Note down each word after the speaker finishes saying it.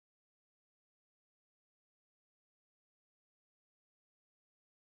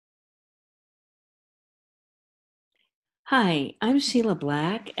Hi, I'm Sheila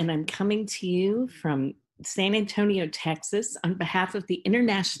Black, and I'm coming to you from San Antonio, Texas, on behalf of the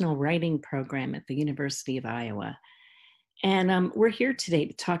International Writing Program at the University of Iowa. And we're here today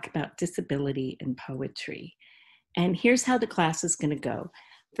to talk about disability and poetry. And here's how the class is going to go.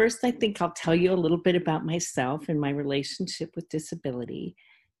 First, I think I'll tell you a little bit about myself and my relationship with disability.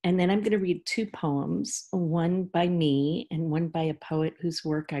 And then I'm going to read two poems, one by me and one by a poet whose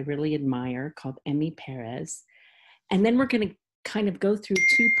work I really admire called Emmy Perez. And then we're going to kind of go through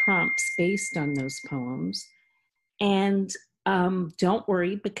two prompts based on those poems. And don't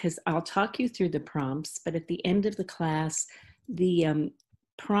worry, because I'll talk you through the prompts, but at the end of the class, the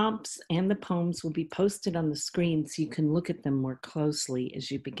prompts and the poems will be posted on the screen so you can look at them more closely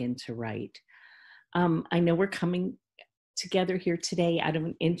as you begin to write. I know we're coming together here today out of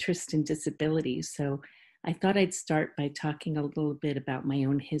an interest in disability, so I thought I'd start by talking a little bit about my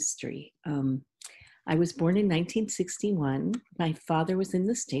own history. I was born in 1961. My father was in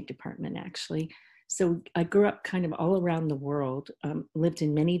the State Department, actually. So I grew up kind of all around the world, lived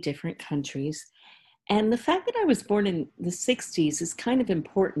in many different countries. And the fact that I was born in the 60s is kind of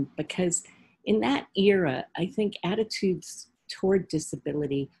important because in that era, I think attitudes toward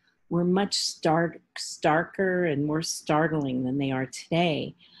disability were much starker and more startling than they are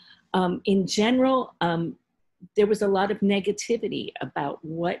today. In general, there was a lot of negativity about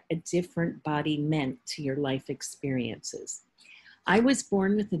what a different body meant to your life experiences. I was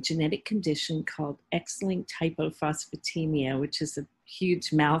born with a genetic condition called X-linked hypophosphatemia, which is a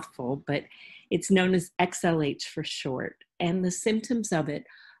huge mouthful, but it's known as XLH for short. And the symptoms of it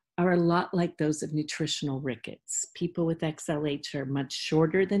are a lot like those of nutritional rickets. People with XLH are much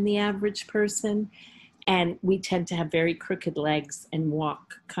shorter than the average person, and we tend to have very crooked legs and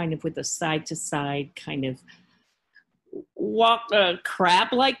walk kind of with a side-to-side kind of walk a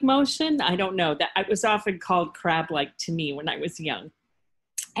crab-like motion. I don't know, that it was often called crab-like to me when I was young.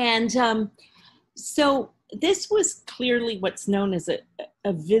 And so this was clearly what's known as a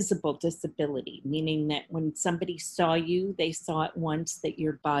visible disability, meaning that when somebody saw you, they saw at once that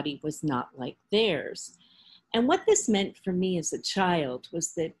your body was not like theirs. And what this meant for me as a child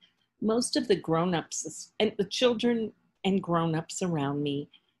was that most of the grown-ups and the children and grown-ups around me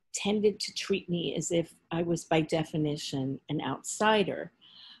tended to treat me as if I was by definition an outsider.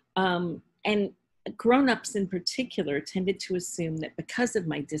 And grown-ups in particular tended to assume that because of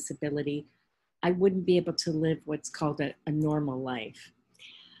my disability, I wouldn't be able to live what's called a normal life.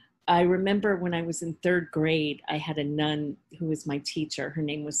 I remember when I was in third grade, I had a nun who was my teacher. Her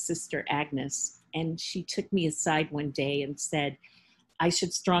name was Sister Agnes, and she took me aside one day and said, I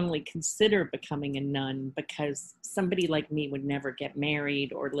should strongly consider becoming a nun because somebody like me would never get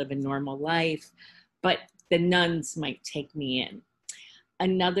married or live a normal life, but the nuns might take me in.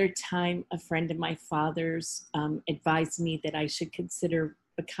 Another time, a friend of my father's advised me that I should consider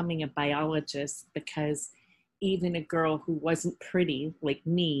becoming a biologist because even a girl who wasn't pretty like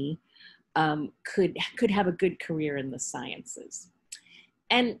me could have a good career in the sciences.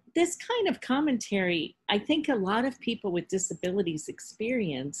 And this kind of commentary, I think a lot of people with disabilities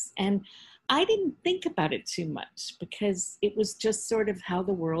experience, and I didn't think about it too much because it was just sort of how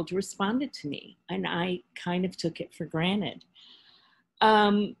the world responded to me, and I kind of took it for granted.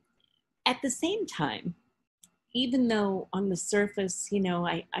 At the same time, even though on the surface, you know,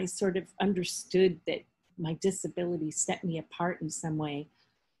 I sort of understood that my disability set me apart in some way,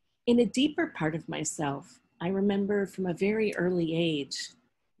 in a deeper part of myself, I remember from a very early age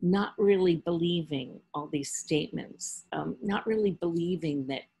not really believing all these statements, not really believing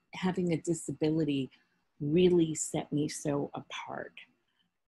that having a disability really set me so apart.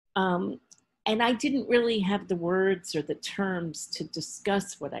 And I didn't really have the words or the terms to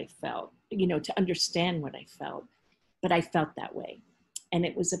discuss what I felt, you know, to understand what I felt, but I felt that way. And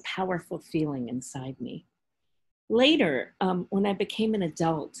it was a powerful feeling inside me. Later, when I became an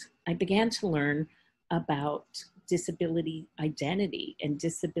adult, I began to learn about disability identity and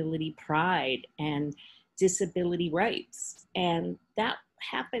disability pride and disability rights. And that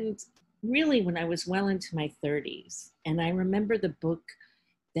happened really when I was well into my 30s. And I remember the book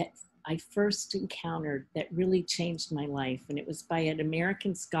that I first encountered that really changed my life. And it was by an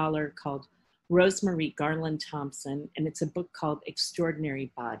American scholar called Rosemary Garland Thompson. And it's a book called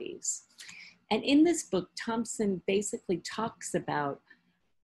Extraordinary Bodies. And in this book, Thompson basically talks about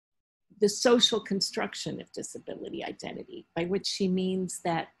the social construction of disability identity, by which she means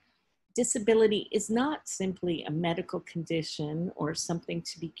that disability is not simply a medical condition or something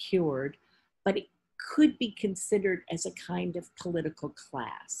to be cured, but it could be considered as a kind of political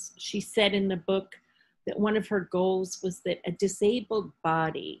class. She said in the book that one of her goals was that a disabled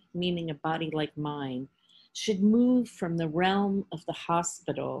body, meaning a body like mine, should move from the realm of the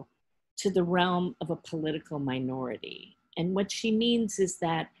hospital to the realm of a political minority. And what she means is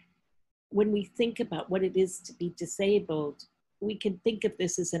that when we think about what it is to be disabled, we can think of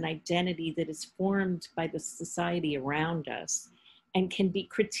this as an identity that is formed by the society around us and can be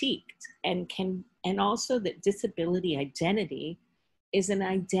critiqued, and also that disability identity is an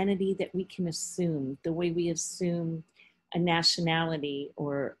identity that we can assume the way we assume a nationality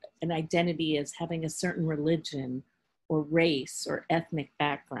or an identity as having a certain religion or race or ethnic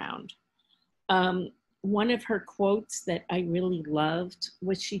background. One of her quotes that I really loved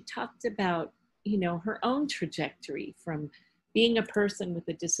was she talked about, her own trajectory from being a person with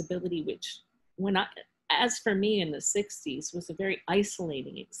a disability, which as for me in the 60s, was a very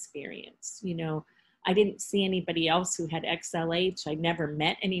isolating experience. I didn't see anybody else who had XLH. I never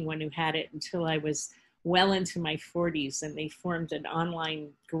met anyone who had it until I was well into my 40s, and they formed an online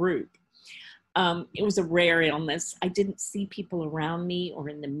group. It was a rare illness. I didn't see people around me or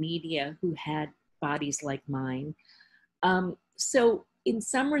in the media who had bodies like mine. So in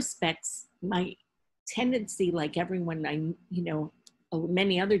some respects, my tendency, like everyone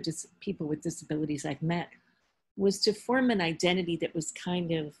many other people with disabilities I've met, was to form an identity that was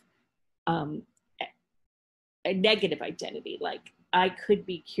kind of a negative identity, like I could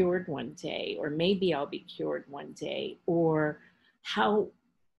be cured one day, or maybe I'll be cured one day, or how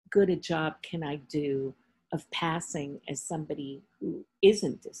good a job can I do of passing as somebody who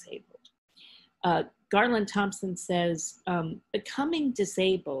isn't disabled. Garland Thompson says, becoming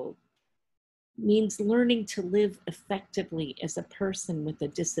disabled means learning to live effectively as a person with a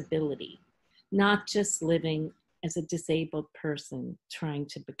disability, not just living as a disabled person trying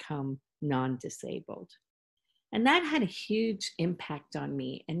to become non-disabled. And that had a huge impact on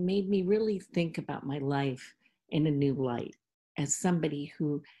me and made me really think about my life in a new light. As somebody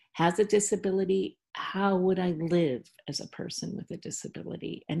who has a disability, how would I live as a person with a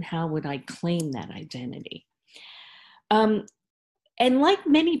disability, and how would I claim that identity? And like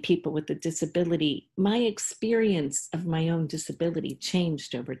many people with a disability, my experience of my own disability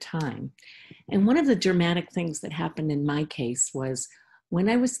changed over time. And one of the dramatic things that happened in my case was when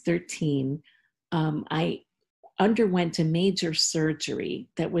I was 13, I underwent a major surgery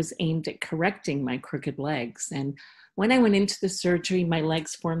that was aimed at correcting my crooked legs. And when I went into the surgery, my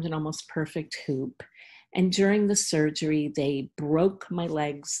legs formed an almost perfect hoop. And during the surgery, they broke my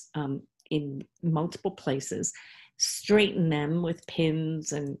legs in multiple places, straightened them with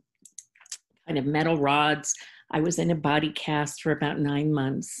pins and kind of metal rods. I was in a body cast for about 9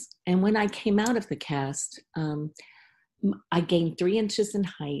 months. And when I came out of the cast, I gained 3 inches in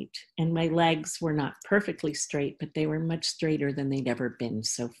height, and my legs were not perfectly straight, but they were much straighter than they'd ever been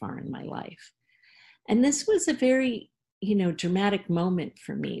so far in my life. And this was a very, dramatic moment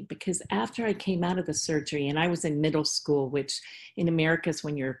for me, because after I came out of the surgery, and I was in middle school, which in America is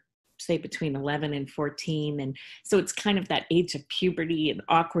when you're, say, between 11 and 14. And so it's kind of that age of puberty and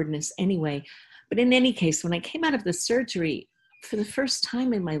awkwardness anyway. But in any case, when I came out of the surgery, for the first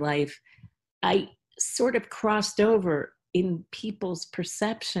time in my life, I sort of crossed over in people's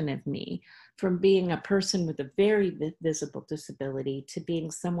perception of me from being a person with a very visible disability to being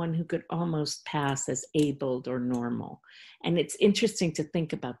someone who could almost pass as abled or normal. And it's interesting to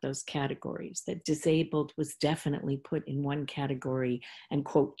think about those categories, that disabled was definitely put in one category and,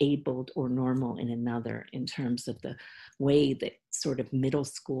 quote, abled or normal in another, in terms of the way that sort of middle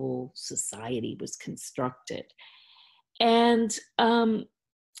school society was constructed. And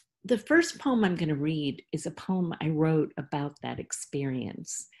the first poem I'm going to read is a poem I wrote about that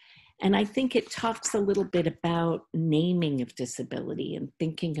experience. And I think it talks a little bit about naming of disability and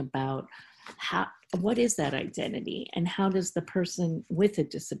thinking about what is that identity and how does the person with a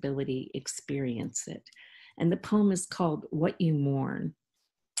disability experience it. And the poem is called What You Mourn.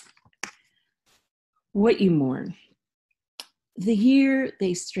 What you mourn. The year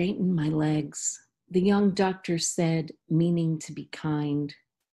they straightened my legs, the young doctor said, meaning to be kind,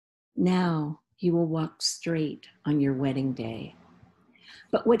 now you will walk straight on your wedding day.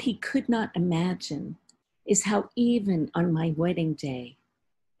 But what he could not imagine is how even on my wedding day,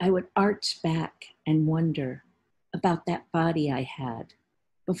 I would arch back and wonder about that body I had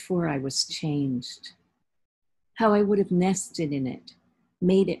before I was changed. How I would have nested in it,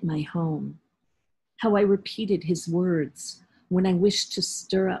 made it my home. How I repeated his words when I wished to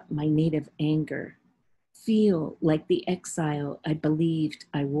stir up my native anger, feel like the exile I believed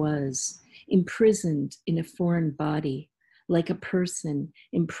I was, imprisoned in a foreign body, like a person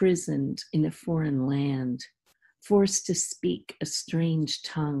imprisoned in a foreign land, forced to speak a strange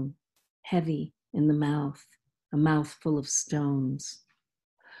tongue, heavy in the mouth, a mouth full of stones.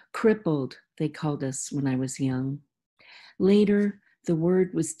 Crippled, they called us when I was young. Later, the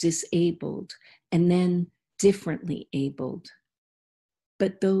word was disabled, and then differently abled.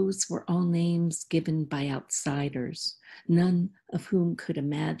 But those were all names given by outsiders, none of whom could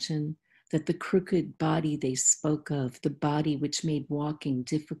imagine that the crooked body they spoke of, the body which made walking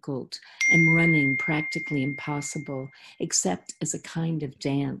difficult and running practically impossible, except as a kind of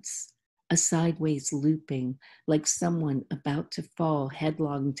dance, a sideways looping, like someone about to fall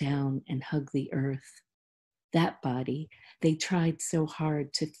headlong down and hug the earth. That body they tried so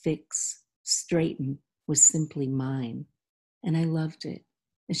hard to fix, straighten, was simply mine, and I loved it.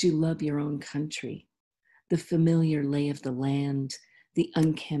 As you love your own country, the familiar lay of the land, the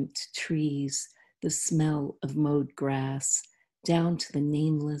unkempt trees, the smell of mowed grass, down to the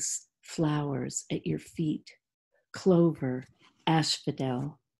nameless flowers at your feet, clover,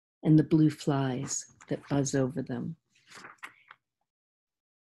 asphodel, and the blue flies that buzz over them.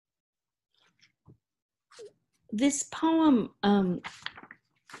 This poem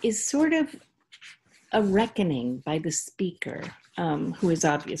is sort of a reckoning by the speaker, who is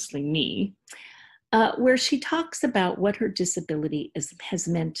obviously me, where she talks about what her disability has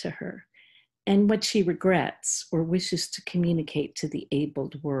meant to her and what she regrets or wishes to communicate to the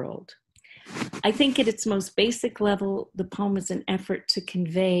abled world. I think at its most basic level, the poem is an effort to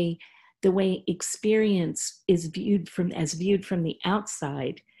convey the way experience is viewed from the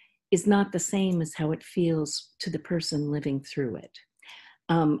outside is not the same as how it feels to the person living through it.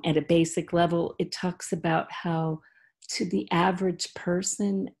 At a basic level, it talks about how to the average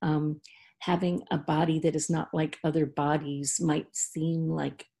person, having a body that is not like other bodies might seem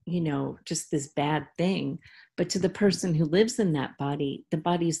like, just this bad thing. But to the person who lives in that body, the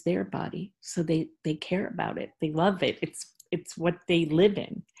body is their body. So they care about it. They love it. It's what they live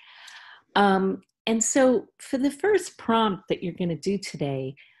in. And so for the first prompt that you're going to do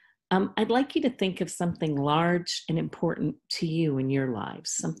today, I'd like you to think of something large and important to you in your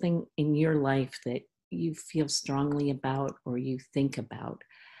lives, something in your life that you feel strongly about or you think about.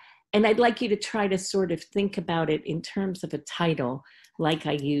 And I'd like you to try to sort of think about it in terms of a title, like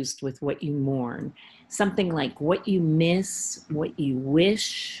I used with What You Mourn. Something like what you miss, what you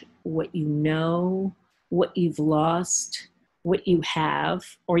wish, what you know, what you've lost, what you have,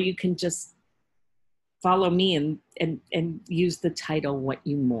 or you can just follow me and use the title, What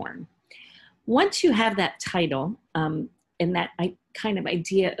You Mourn. Once you have that title and that kind of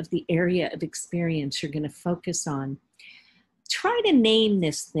idea of the area of experience you're going to focus on, try to name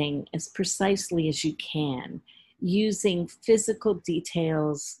this thing as precisely as you can, using physical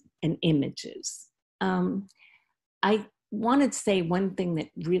details and images. I want to say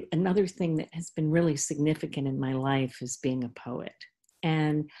another thing that has been really significant in my life is being a poet.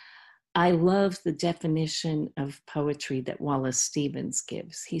 And I love the definition of poetry that Wallace Stevens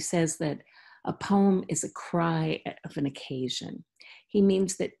gives. He says that a poem is a cry of an occasion. He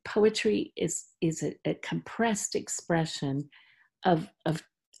means that poetry is a compressed expression of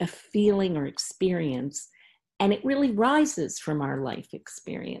a feeling or experience, and it really rises from our life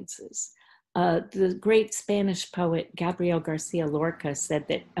experiences. The great Spanish poet Gabriel Garcia Lorca said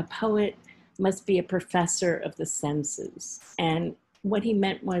that a poet must be a professor of the senses. And what he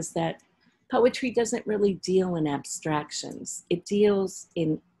meant was that poetry doesn't really deal in abstractions. It deals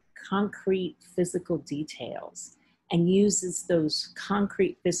in concrete physical details and uses those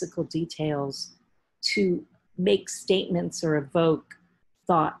concrete physical details to make statements or evoke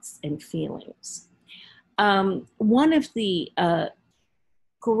thoughts and feelings. One of the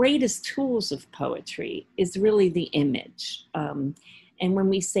greatest tools of poetry is really the image. And when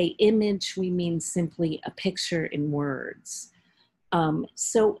we say image, we mean simply a picture in words.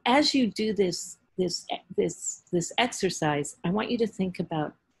 So as you do this exercise, I want you to think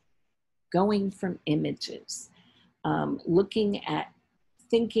about going from images,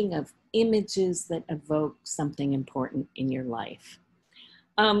 thinking of images that evoke something important in your life.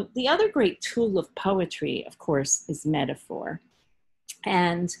 The other great tool of poetry, of course, is metaphor.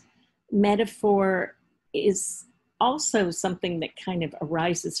 And metaphor is also something that kind of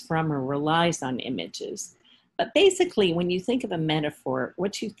arises from or relies on images. But basically, when you think of a metaphor,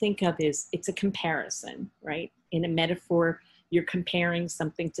 what you think of is it's a comparison, right? In a metaphor, you're comparing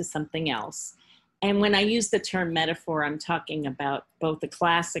something to something else. And when I use the term metaphor, I'm talking about both a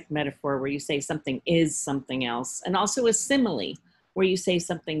classic metaphor where you say something is something else, and also a simile where you say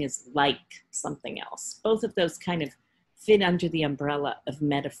something is like something else. Both of those kind of fit under the umbrella of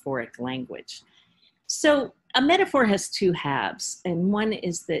metaphoric language. So a metaphor has two halves, and one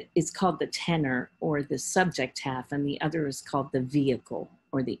is called the tenor or the subject half, and the other is called the vehicle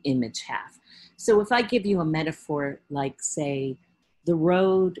or the image half. So if I give you a metaphor like, say, the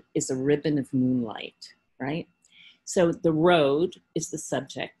road is a ribbon of moonlight, right? So the road is the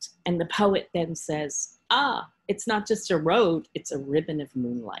subject, and the poet then says, it's not just a road, it's a ribbon of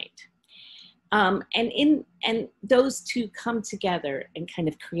moonlight. And those two come together and kind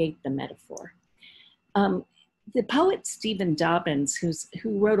of create the metaphor. The poet Stephen Dobbins,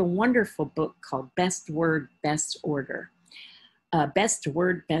 who wrote a wonderful book called Best Word, Best Order. Best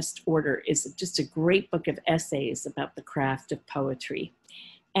Word, Best Order is just a great book of essays about the craft of poetry.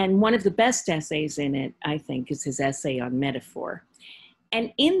 And one of the best essays in it, I think, is his essay on metaphor.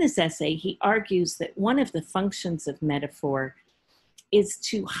 And in this essay, he argues that one of the functions of metaphor is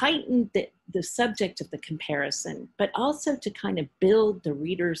to heighten the subject of the comparison, but also to kind of build the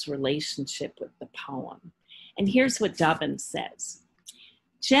reader's relationship with the poem. And here's what Dobbins says.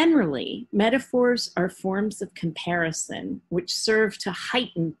 Generally, metaphors are forms of comparison which serve to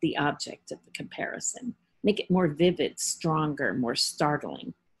heighten the object of the comparison, make it more vivid, stronger, more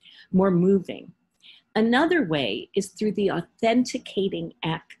startling, more moving. Another way is through the authenticating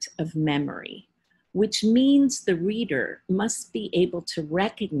act of memory, which means the reader must be able to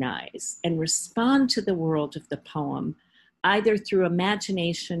recognize and respond to the world of the poem, either through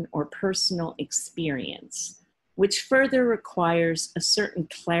imagination or personal experience, which further requires a certain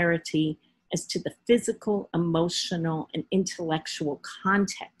clarity as to the physical, emotional, and intellectual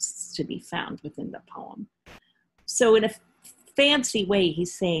contexts to be found within the poem. So in a fancy way,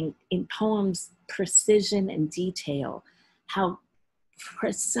 he's saying in poems, precision and detail, how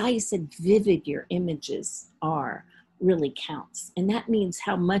precise and vivid your images are really counts. And that means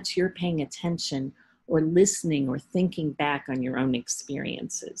how much you're paying attention or listening or thinking back on your own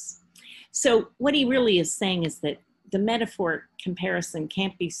experiences. So what he really is saying is that the metaphor comparison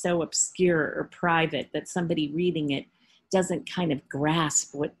can't be so obscure or private that somebody reading it doesn't kind of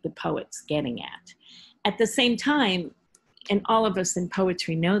grasp what the poet's getting at. At the same time, and all of us in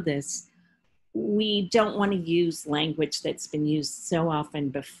poetry know this, we don't want to use language that's been used so often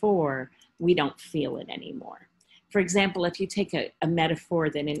before, we don't feel it anymore. For example, if you take a metaphor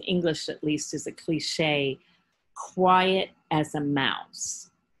that in English at least is a cliche, quiet as a mouse.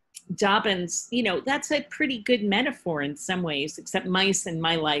 Dobbins, that's a pretty good metaphor in some ways, except mice in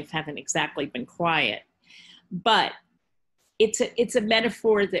my life haven't exactly been quiet. But it's a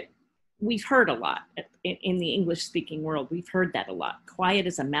metaphor that we've heard a lot in the English-speaking world. We've heard that a lot. Quiet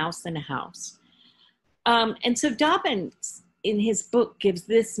as a mouse in a house. And so Dobbins, in his book, gives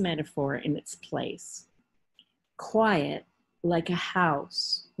this metaphor in its place. Quiet like a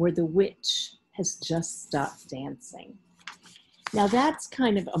house where the witch has just stopped dancing. Now that's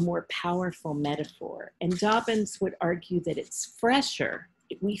kind of a more powerful metaphor. And Dobbins would argue that it's fresher,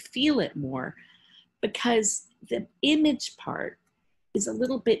 we feel it more, because the image part is a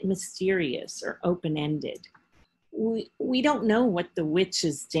little bit mysterious or open-ended. We don't know what the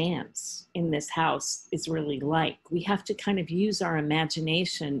witch's dance in this house is really like. We have to kind of use our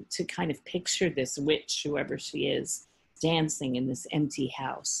imagination to kind of picture this witch, whoever she is, dancing in this empty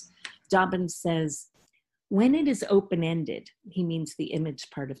house. Dobbins says, when it is open-ended, he means the image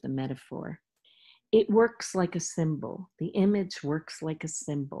part of the metaphor, it works like a symbol. The image works like a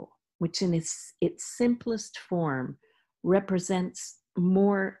symbol, which in its simplest form represents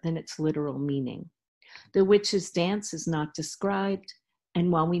more than its literal meaning. The witch's dance is not described,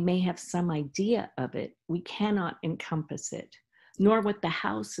 and while we may have some idea of it, we cannot encompass it, nor what the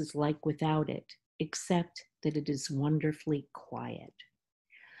house is like without it, except that it is wonderfully quiet.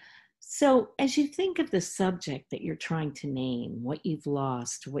 So as you think of the subject that you're trying to name, what you've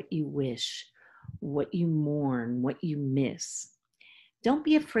lost, what you wish, what you mourn, what you miss, don't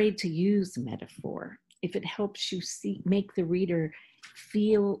be afraid to use metaphor if it helps you make the reader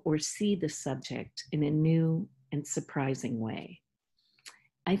feel or see the subject in a new and surprising way.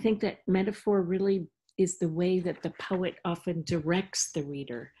 I think that metaphor really is the way that the poet often directs the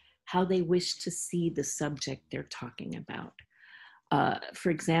reader, how they wish to see the subject they're talking about.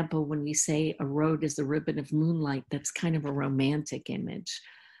 For example, when we say a road is a ribbon of moonlight, that's kind of a romantic image.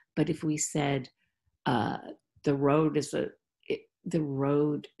 But if we said the road is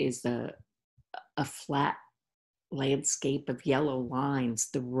a flat landscape of yellow lines,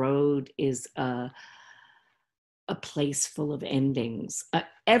 the road is a place full of endings.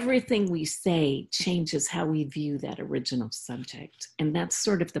 Everything we say changes how we view that original subject. And that's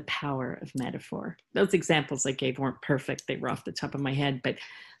sort of the power of metaphor. Those examples I gave weren't perfect. They were off the top of my head. But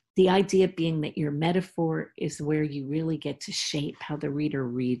the idea being that your metaphor is where you really get to shape how the reader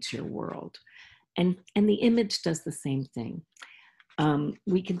reads your world. And the image does the same thing.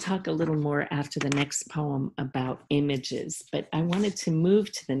 We can talk a little more after the next poem about images, but I wanted to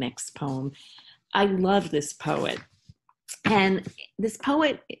move to the next poem. I love this poet. And this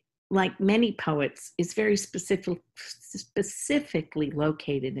poet, like many poets, is very specifically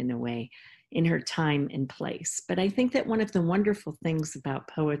located in a way in her time and place. But I think that one of the wonderful things about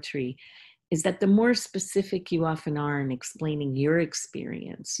poetry is that the more specific you often are in explaining your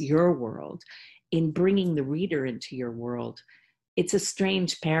experience, your world, in bringing the reader into your world, it's a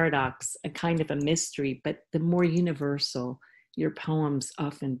strange paradox, a kind of a mystery, but the more universal your poems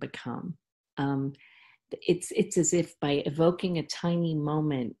often become. It's as if by evoking a tiny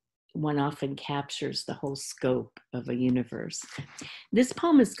moment, one often captures the whole scope of a universe. This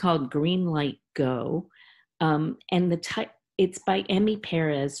poem is called Green Light Go, and it's by Emmy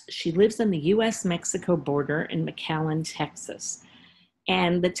Perez. She lives on the US-Mexico border in McAllen, Texas.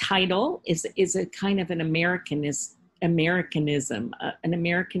 And the title is a kind of an Americanism, an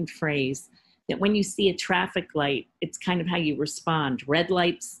American phrase that when you see a traffic light, it's kind of how you respond. Red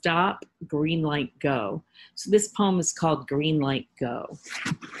light, stop, green light, go. So this poem is called Green Light Go.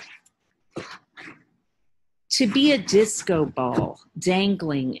 To be a disco ball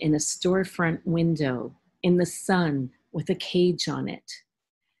dangling in a storefront window in the sun with a cage on it.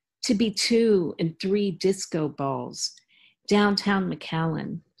 To be 2 and 3 disco balls downtown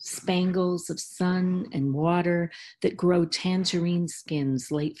McAllen, spangles of sun and water that grow tangerine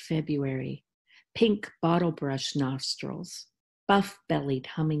skins late February, pink bottle brush nostrils, buff-bellied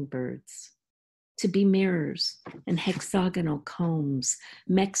hummingbirds. To be mirrors and hexagonal combs,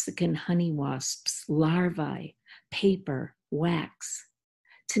 Mexican honey wasps, larvae, paper, wax.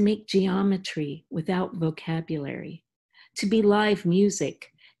 To make geometry without vocabulary. To be live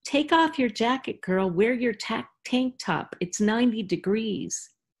music. Take off your jacket, girl, wear your tank top, it's 90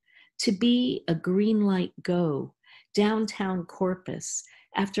 degrees. To be a green light go, downtown Corpus,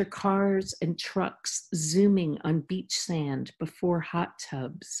 after cars and trucks zooming on beach sand before hot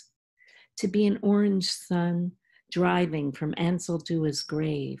tubs. To be an orange sun driving from Ansaldua's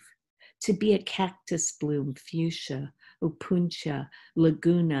grave. To be a cactus bloom, fuchsia, opuntia,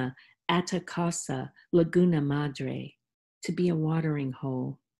 laguna, atacasa, laguna madre. To be a watering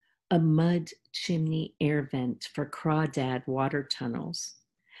hole, a mud chimney air vent for crawdad water tunnels.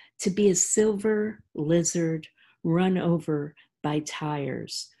 To be a silver lizard run over by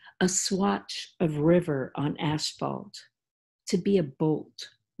tires, a swatch of river on asphalt. To be a bolt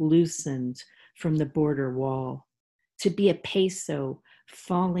loosened from the border wall. To be a peso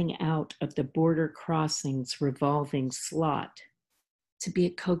falling out of the border crossing's revolving slot. To be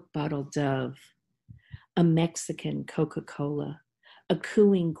a Coke bottle dove, a Mexican Coca-Cola, a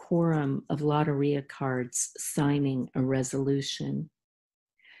cooing quorum of lotteria cards signing a resolution.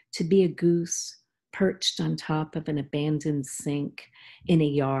 To be a goose perched on top of an abandoned sink in a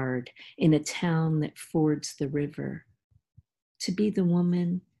yard in a town that fords the river. To be the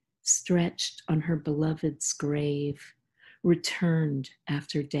woman stretched on her beloved's grave, returned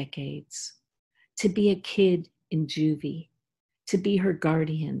after decades. To be a kid in juvie. To be her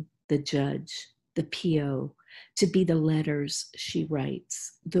guardian, the judge, the PO. To be the letters she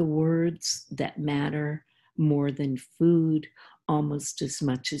writes, the words that matter more than food, almost as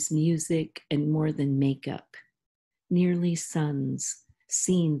much as music, and more than makeup. Nearly suns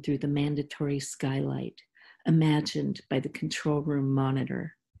seen through the mandatory skylight, imagined by the control room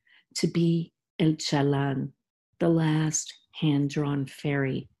monitor. To be El Chalan, the last hand-drawn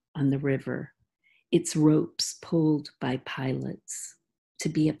ferry on the river, its ropes pulled by pilots. To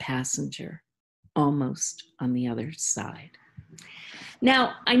be a passenger, almost on the other side.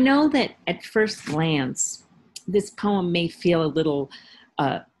 Now, I know that at first glance, this poem may feel a little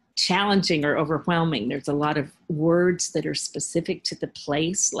challenging or overwhelming. There's a lot of words that are specific to the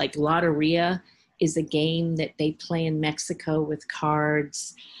place, like Lotteria is a game that they play in Mexico with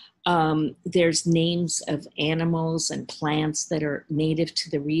cards. There's names of animals and plants that are native to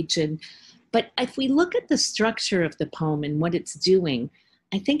the region. But if we look at the structure of the poem and what it's doing,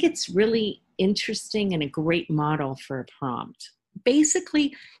 I think it's really interesting and a great model for a prompt.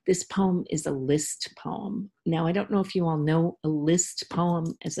 Basically, this poem is a list poem. Now, I don't know if you all know a list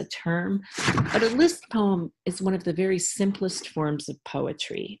poem as a term, but a list poem is one of the very simplest forms of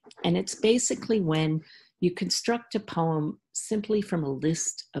poetry. And it's basically when you construct a poem simply from a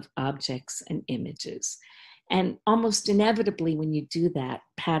list of objects and images. And almost inevitably, when you do that,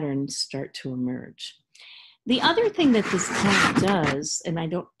 patterns start to emerge. The other thing that this poem does, and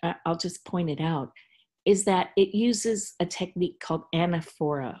I'll just point it out, is that it uses a technique called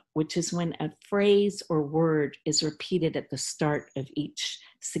anaphora, which is when a phrase or word is repeated at the start of each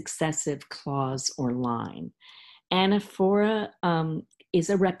successive clause or line. Anaphora is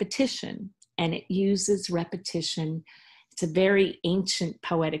a repetition, and it uses repetition. It's a very ancient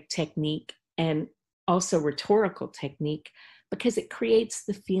poetic technique, and also rhetorical technique because it creates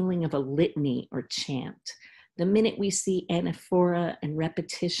the feeling of a litany or chant. The minute we see anaphora and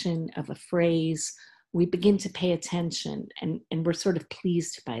repetition of a phrase, we begin to pay attention, and we're sort of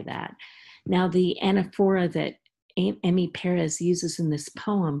pleased by that. Now, the anaphora that Amy Perez uses in this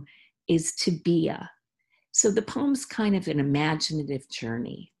poem is to be a. So the poem's kind of an imaginative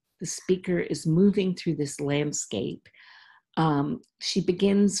journey. The speaker is moving through this landscape. She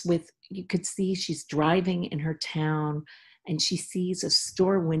begins with, you could see she's driving in her town, and she sees a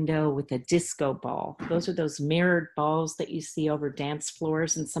store window with a disco ball. Those are those mirrored balls that you see over dance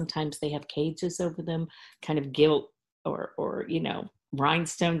floors, and sometimes they have cages over them, kind of gilt or you know,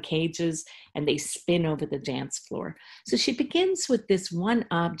 rhinestone cages, and they spin over the dance floor. So she begins with this one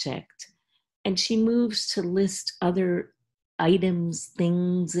object, and she moves to list other items,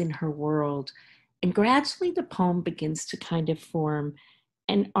 things in her world. And gradually the poem begins to kind of form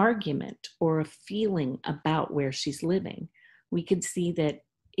an argument or a feeling about where she's living. We could see that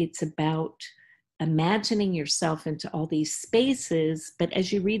it's about imagining yourself into all these spaces, but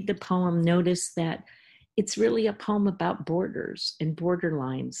as you read the poem, notice that it's really a poem about borders and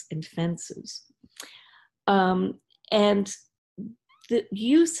borderlines and fences. And the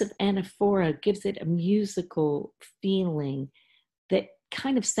use of anaphora gives it a musical feeling that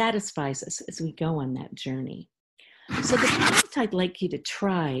kind of satisfies us as we go on that journey. So the prompt I'd like you to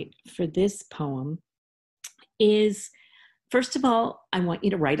try for this poem is, first of all, I want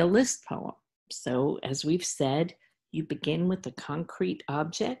you to write a list poem. So as we've said, you begin with a concrete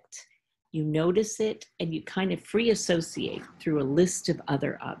object, you notice it, and you kind of free associate through a list of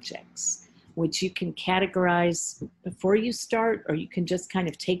other objects, which you can categorize before you start, or you can just kind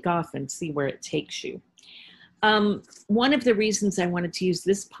of take off and see where it takes you. One of the reasons I wanted to use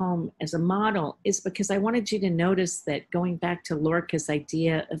this poem as a model is because I wanted you to notice that, going back to Lorca's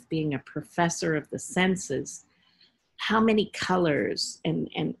idea of being a professor of the senses, how many colors and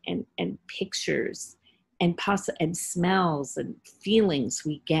pictures and smells and feelings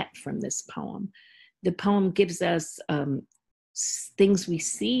we get from this poem. The poem gives us things we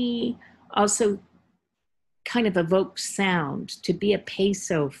see, also kind of evokes sound. To be a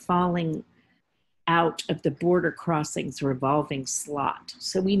peso falling out of the border crossings revolving slot.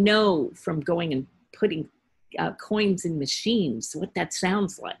 So we know from going and putting coins in machines what that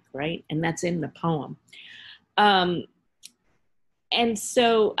sounds like, right? And that's in the poem. And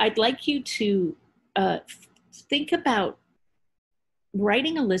so I'd like you to think about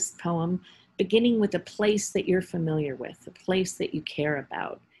writing a list poem, beginning with a place that you're familiar with, a place that you care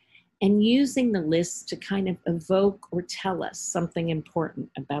about, and using the list to kind of evoke or tell us something important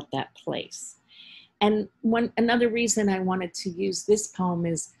about that place. And another reason I wanted to use this poem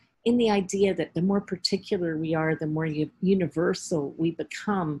is in the idea that the more particular we are, the more universal we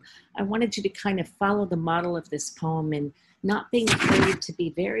become. I wanted you to kind of follow the model of this poem and not being afraid to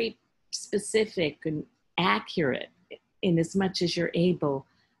be very specific and accurate in as much as you're able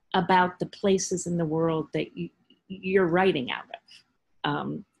about the places in the world that you're writing out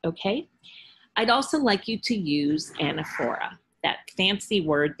of. Okay? I'd also like you to use anaphora, that fancy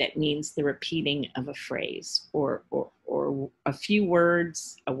word that means the repeating of a phrase or a few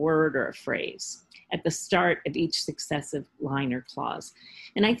words, a word or a phrase at the start of each successive line or clause.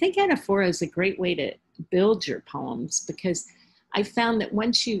 And I think anaphora is a great way to build your poems, because I found that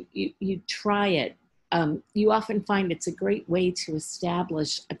once you try it, you often find it's a great way to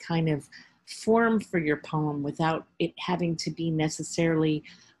establish a kind of form for your poem without it having to be necessarily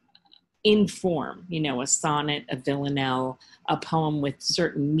in form, you know, a sonnet, a villanelle, a poem with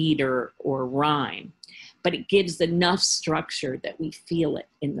certain meter or rhyme, but it gives enough structure that we feel it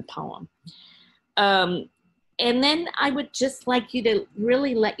in the poem. And then I would just like you to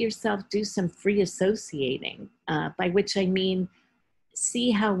really let yourself do some free associating, by which I mean,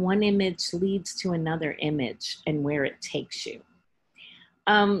 see how one image leads to another image and where it takes you.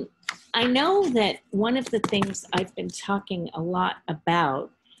 I know that one of the things I've been talking a lot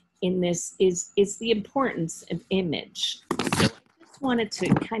about in this is the importance of image. So I just wanted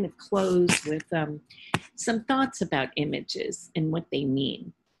to kind of close with some thoughts about images and what they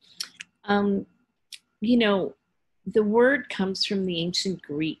mean. You know, the word comes from the ancient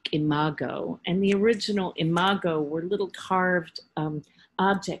Greek imago, and the original imago were little carved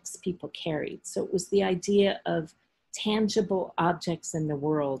objects people carried. So it was the idea of tangible objects in the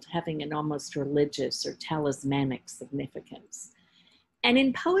world having an almost religious or talismanic significance. And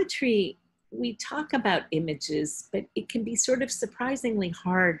in poetry, we talk about images, but it can be sort of surprisingly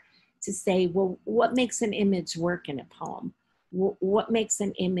hard to say, well, what makes an image work in a poem? What makes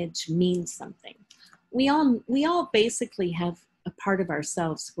an image mean something? We all basically have a part of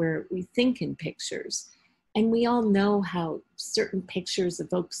ourselves where we think in pictures. And we all know how certain pictures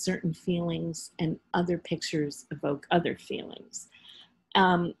evoke certain feelings and other pictures evoke other feelings.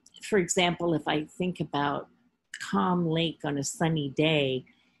 For example, if I think about calm lake on a sunny day,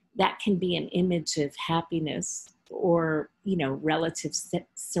 that can be an image of happiness or, relative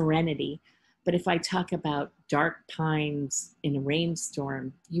serenity. But if I talk about dark pines in a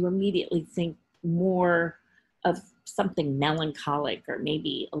rainstorm, you immediately think more of something melancholic or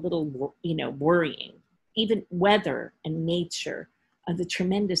maybe a little, worrying. Even weather and nature are the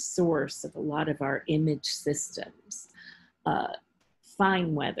tremendous source of a lot of our image systems.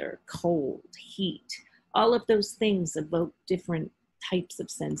 Fine weather, cold, heat, all of those things evoke different types of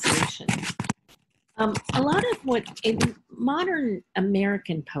sensations. A lot of what in modern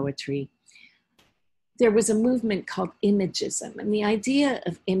American poetry, there was a movement called imagism. And the idea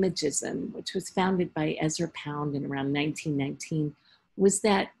of imagism, which was founded by Ezra Pound in around 1919, was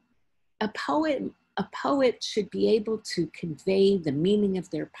that a poet should be able to convey the meaning of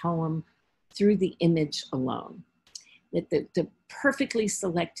their poem through the image alone. That the perfectly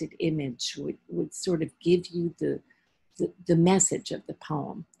selected image would sort of give you the message of the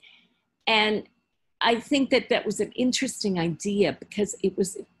poem. And I think that was an interesting idea because it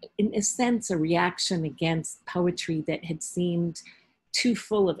was, in a sense, a reaction against poetry that had seemed too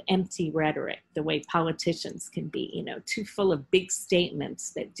full of empty rhetoric, the way politicians can be, too full of big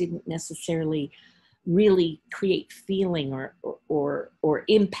statements that didn't necessarily really create feeling or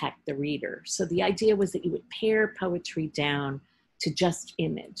impact the reader. So the idea was that you would pare poetry down to just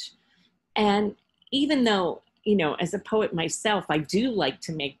image. And even though, as a poet myself, I do like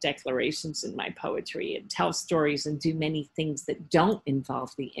to make declarations in my poetry and tell stories and do many things that don't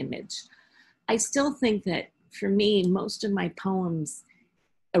involve the image, I still think that for me, most of my poems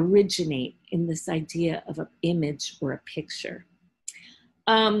originate in this idea of an image or a picture.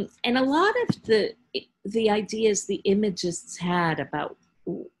 And a lot of the ideas the imagists had about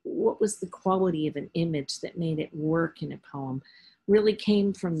what was the quality of an image that made it work in a poem really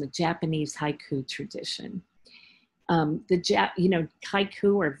came from the Japanese haiku tradition.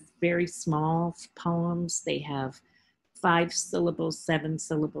 Haiku are very small poems. They have 5 syllables, 7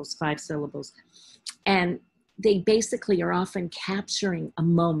 syllables, 5 syllables. And they basically are often capturing a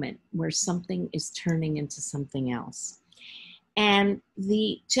moment where something is turning into something else. And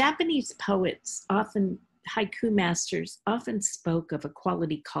the Japanese poets, haiku masters, often spoke of a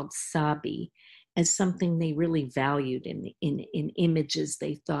quality called sabi as something they really valued in images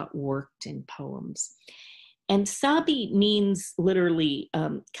they thought worked in poems. And sabi means literally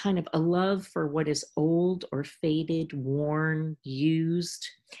kind of a love for what is old or faded, worn, used.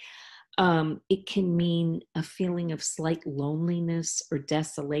 It can mean a feeling of slight loneliness or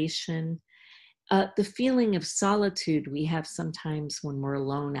desolation. The feeling of solitude we have sometimes when we're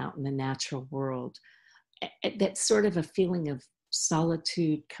alone out in the natural world. That's sort of a feeling of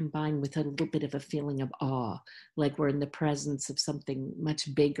solitude combined with a little bit of a feeling of awe, like we're in the presence of something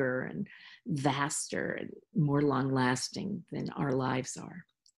much bigger and vaster and more long-lasting than our lives are.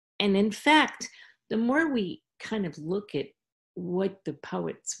 And in fact, the more we kind of look at what the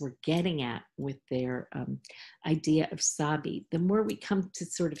poets were getting at with their idea of sabi, the more we come to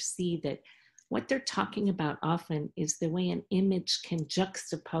sort of see that what they're talking about often is the way an image can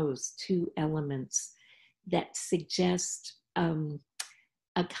juxtapose two elements that suggest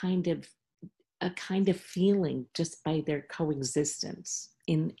a kind of feeling just by their coexistence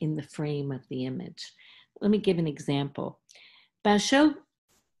in the frame of the image. Let me give an example. Basho,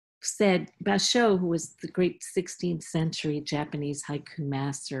 who was the great 16th century Japanese haiku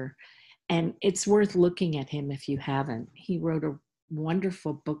master, and it's worth looking at him if you haven't. He wrote a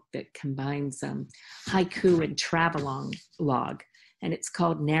wonderful book that combines haiku and travelogue, and it's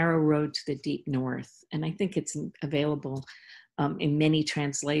called Narrow Road to the Deep North. And I think it's available in many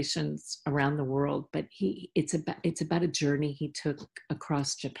translations around the world, but it's about a journey he took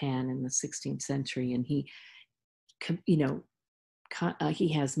across Japan in the 16th century, and he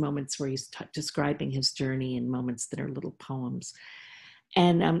has moments where he's describing his journey and moments that are little poems.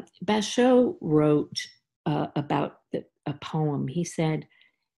 And Basho wrote about a poem. He said,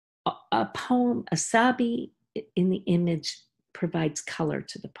 a sabi in the image provides color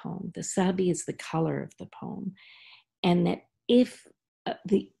to the poem. The sabi is the color of the poem. And that if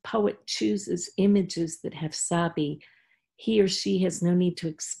the poet chooses images that have sabi, he or she has no need to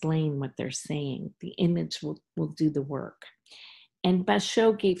explain what they're saying. The image will do the work. And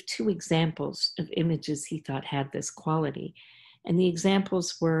Basho gave 2 examples of images he thought had this quality. And the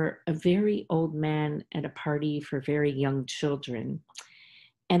examples were a very old man at a party for very young children,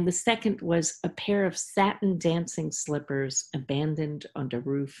 And the second was a pair of satin dancing slippers abandoned on a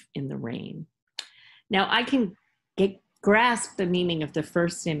roof in the rain. Now I can grasp the meaning of the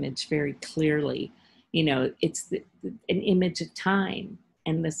first image very clearly. You know, it's an image of time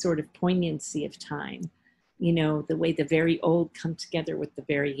and the sort of poignancy of time. You know, the way the very old come together with the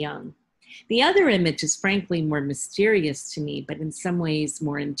very young. The other image is frankly more mysterious to me, but in some ways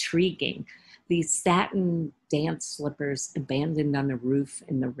more intriguing. These satin dance slippers abandoned on a roof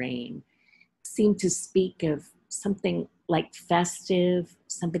in the rain seem to speak of something like festive,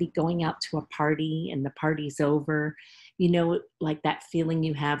 somebody going out to a party and the party's over. You know, like that feeling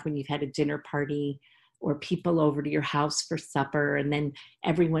you have when you've had a dinner party or people over to your house for supper and then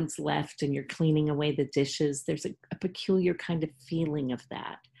everyone's left and you're cleaning away the dishes. There's a peculiar kind of feeling of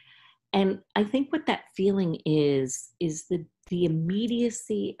that. And I think what that feeling is the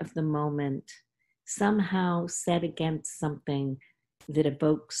immediacy of the moment somehow set against something that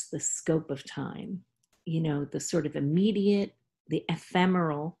evokes the scope of time. You know, the sort of immediate, the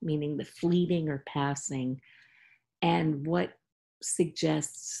ephemeral, meaning the fleeting or passing, and what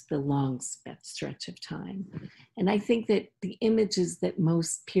suggests the long stretch of time. And I think that the images that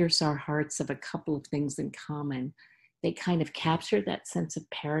most pierce our hearts have a couple of things in common. They kind of capture that sense of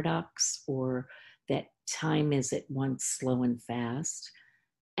paradox, or that time is at once slow and fast.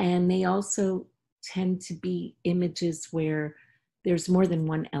 And they also tend to be images where there's more than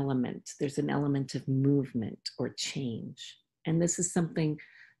one element. There's an element of movement or change. And this is something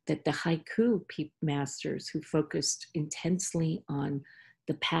that the haiku masters who focused intensely on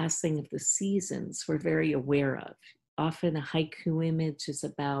the passing of the seasons were very aware of. Often a haiku image is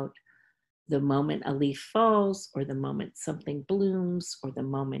about the moment a leaf falls, or the moment something blooms, or the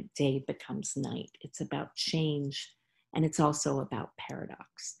moment day becomes night. It's about change, and it's also about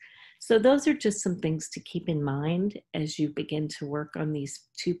paradox. So those are just some things to keep in mind as you begin to work on these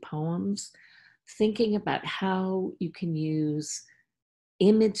two poems, thinking about how you can use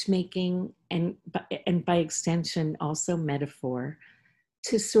image making and by extension also metaphor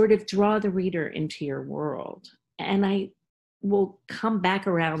to sort of draw the reader into your world. And I will come back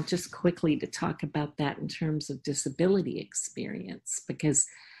around just quickly to talk about that in terms of disability experience, because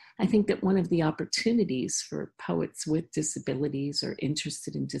I think that one of the opportunities for poets with disabilities or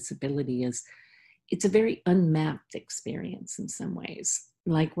interested in disability is it's a very unmapped experience in some ways.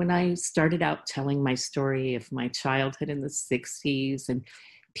 Like when I started out telling my story of my childhood in the 60s and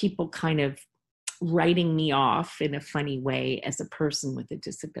people kind of writing me off in a funny way as a person with a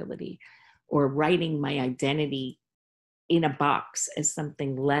disability, or writing my identity in a box as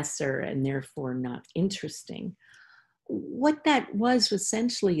something lesser and therefore not interesting. What that was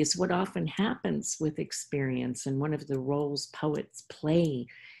essentially is what often happens with experience, and one of the roles poets play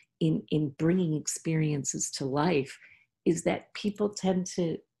in bringing experiences to life is that people tend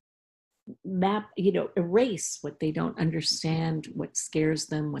to map, erase what they don't understand, what scares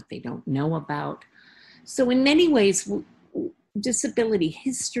them, what they don't know about. So in many ways, disability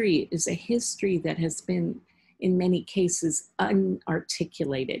history is a history that has been, in many cases,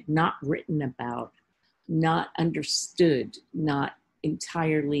 unarticulated, not written about, not understood, not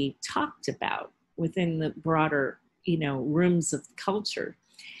entirely talked about within the broader, rooms of culture.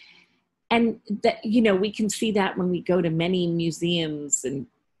 And that, we can see that when we go to many museums and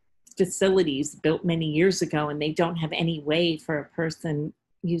facilities built many years ago, and they don't have any way for a person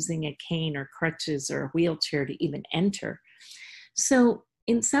using a cane or crutches or a wheelchair to even enter. So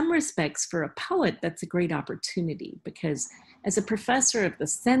in some respects, for a poet, that's a great opportunity, because as a professor of the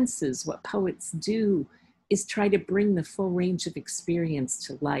senses, what poets do is try to bring the full range of experience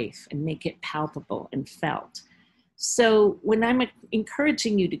to life and make it palpable and felt. So when I'm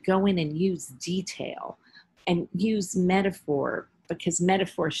encouraging you to go in and use detail and use metaphor, because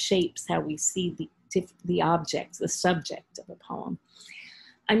metaphor shapes how we see the object, the subject of a poem,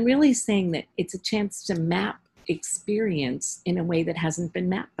 I'm really saying that it's a chance to map experience in a way that hasn't been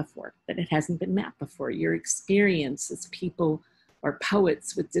mapped before, Your experience as people or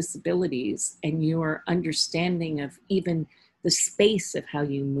poets with disabilities, and your understanding of even the space of how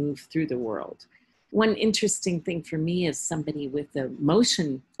you move through the world. One interesting thing for me as somebody with a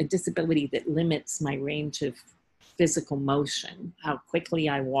disability that limits my range of physical motion, how quickly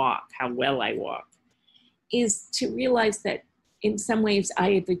I walk, how well I walk, is to realize that in some ways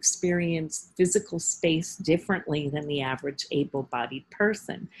I have experienced physical space differently than the average able-bodied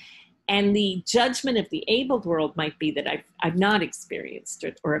person. And the judgment of the abled world might be that I've not experienced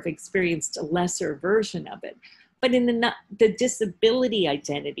it, or I've experienced a lesser version of it. But in the disability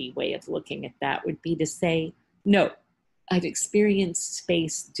identity way of looking at that would be to say, no, I've experienced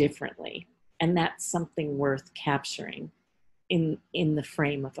space differently. And that's something worth capturing in the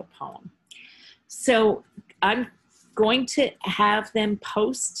frame of a poem. So I'm going to have them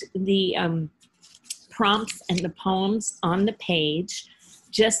post the prompts and the poems on the page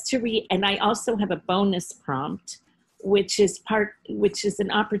just to read. And I also have a bonus prompt, which is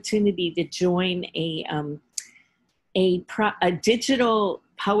an opportunity to join a digital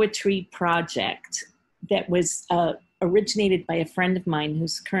poetry project that was originated by a friend of mine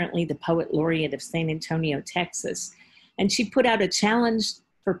who's currently the poet laureate of San Antonio, Texas. And she put out a challenge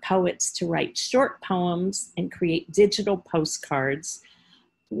for poets to write short poems and create digital postcards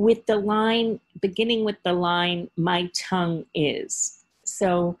with the line, beginning with the line, "My tongue is."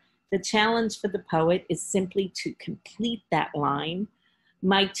 So the challenge for the poet is simply to complete that line.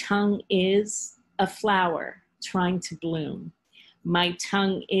 My tongue is a flower trying to bloom. My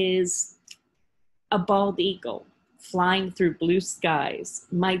tongue is a bald eagle flying through blue skies.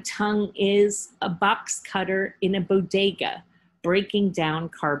 My tongue is a box cutter in a bodega, breaking down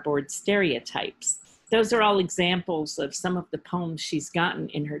cardboard stereotypes. Those are all examples of some of the poems she's gotten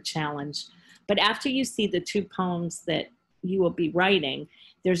in her challenge. But after you see the 2 poems that you will be writing,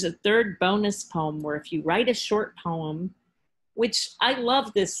 there's a third bonus poem where if you write a short poem, which I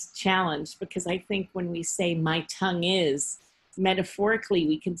love this challenge because I think when we say my tongue is, metaphorically,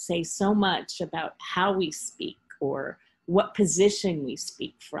 we can say so much about how we speak or what position we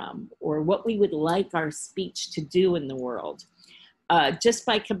speak from or what we would like our speech to do in the world just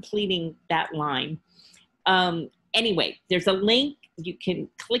by completing that line. Anyway, there's a link. You can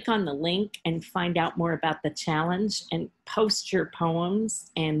click on the link and find out more about the challenge and post your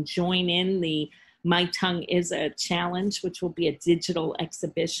poems and join in the My Tongue is a Challenge, which will be a digital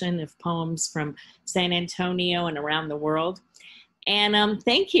exhibition of poems from San Antonio and around the world. And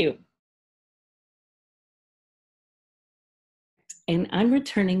thank you. And I'm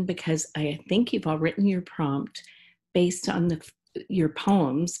returning because I think you've all written your prompt based on your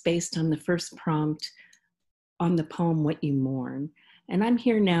poems based on the first prompt on the poem, What You Mourn. And I'm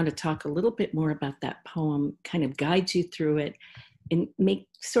here now to talk a little bit more about that poem, kind of guide you through it and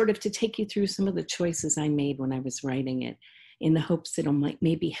to take you through some of the choices I made when I was writing it in the hopes that it might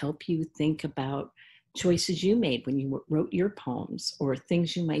maybe help you think about choices you made when you wrote your poems or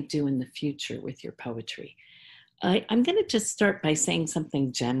things you might do in the future with your poetry. I'm going to just start by saying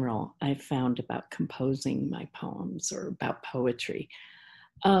something general I've found about composing my poems or about poetry.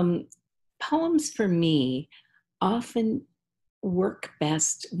 Poems for me often work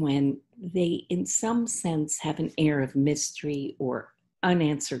best when they, in some sense, have an air of mystery or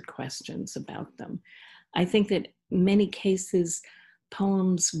unanswered questions about them. I think that in many cases,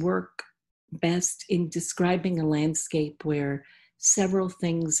 poems work best in describing a landscape where several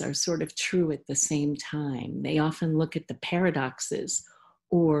things are sort of true at the same time. They often look at the paradoxes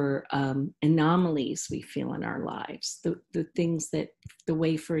or anomalies we feel in our lives, the things that, the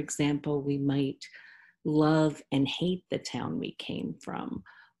way, for example, we might love and hate the town we came from.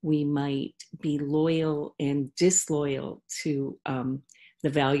 We might be loyal and disloyal to the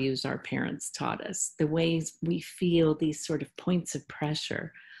values our parents taught us, the ways we feel these sort of points of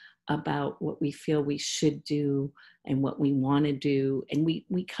pressure about what we feel we should do and what we want to do. And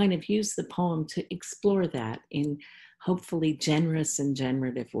we kind of use the poem to explore that in hopefully generous and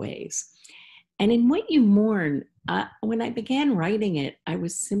generative ways. And in What You Mourn, when I began writing it, I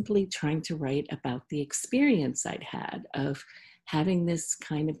was simply trying to write about the experience I'd had of having this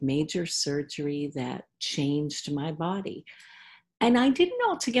kind of major surgery that changed my body. And I didn't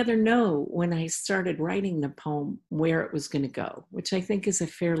altogether know when I started writing the poem where it was going to go, which I think is a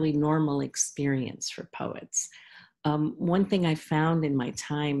fairly normal experience for poets. One thing I found in my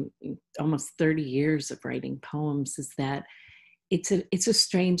time, almost 30 years of writing poems, is that it's a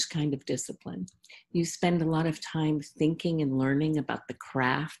strange kind of discipline. You spend a lot of time thinking and learning about the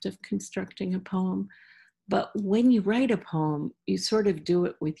craft of constructing a poem. But when you write a poem, you sort of do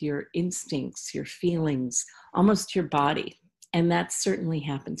it with your instincts, your feelings, almost your body. And that certainly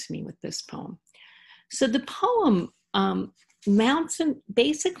happened to me with this poem. So the poem mounts and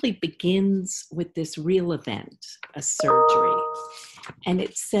basically begins with this real event, a surgery. And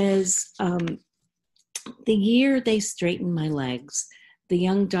it says, the year they straightened my legs, the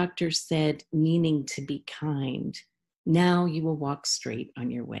young doctor said, meaning to be kind, now you will walk straight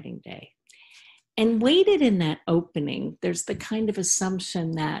on your wedding day. And weighted in that opening, there's the kind of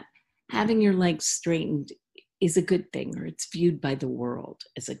assumption that having your legs straightened is a good thing, or it's viewed by the world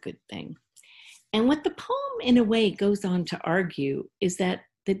as a good thing. And what the poem, in a way, goes on to argue is that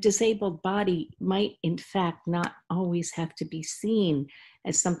the disabled body might, in fact, not always have to be seen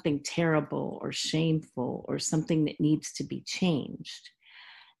as something terrible or shameful or something that needs to be changed.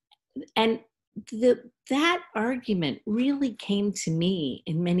 And that argument really came to me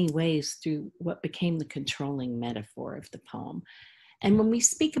in many ways through what became the controlling metaphor of the poem. And when we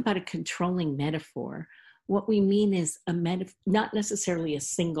speak about a controlling metaphor, what we mean is not necessarily a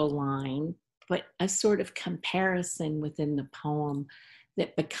single line, but a sort of comparison within the poem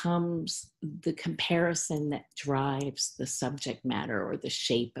that becomes the comparison that drives the subject matter or the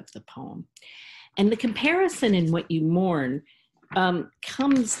shape of the poem. And the comparison in What You Mourn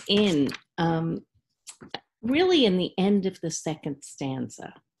comes in really in the end of the second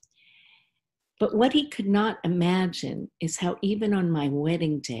stanza. But what he could not imagine is how even on my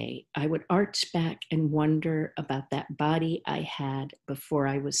wedding day, I would arch back and wonder about that body I had before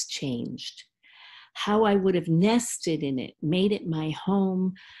I was changed. How I would have nested in it, made it my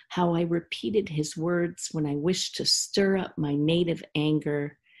home, how I repeated his words when I wished to stir up my native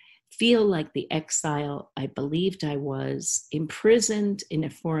anger, feel like the exile I believed I was, imprisoned in a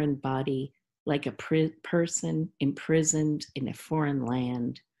foreign body, like a person imprisoned in a foreign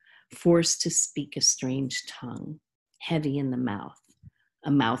land, forced to speak a strange tongue, heavy in the mouth,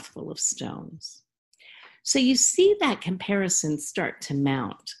 a mouthful of stones. So you see that comparison start to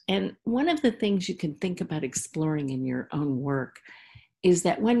mount. And one of the things you can think about exploring in your own work is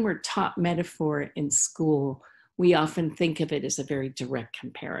that when we're taught metaphor in school, we often think of it as a very direct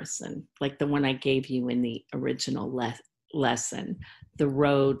comparison, like the one I gave you in the original lesson, the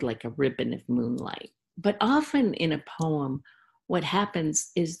road like a ribbon of moonlight. But often in a poem, what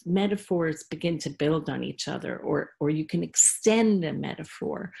happens is metaphors begin to build on each other, or you can extend a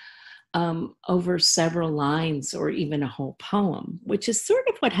metaphor over several lines or even a whole poem, which is sort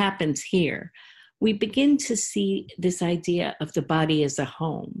of what happens here. We begin to see this idea of the body as a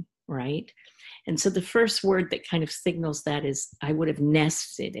home, right? And so the first word that kind of signals that is, I would have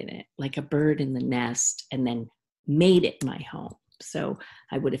nested in it, like a bird in the nest, and then made it my home. So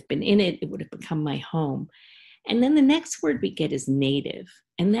I would have been in it, it would have become my home. And then the next word we get is native.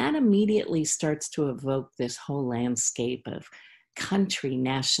 And that immediately starts to evoke this whole landscape of country,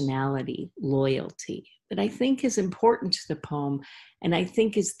 nationality, loyalty, that I think is important to the poem. And I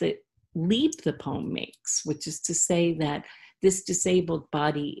think is the leap the poem makes, which is to say that this disabled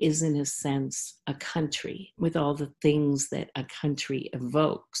body is in a sense a country with all the things that a country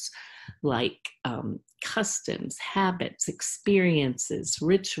evokes, like customs, habits, experiences,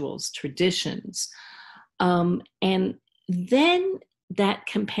 rituals, traditions. And then that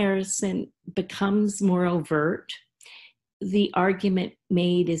comparison becomes more overt. The argument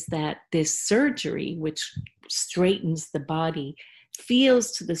made is that this surgery, which straightens the body,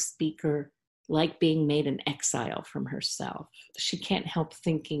 feels to the speaker like being made an exile from herself. She can't help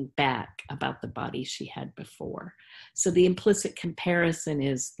thinking back about the body she had before. So the implicit comparison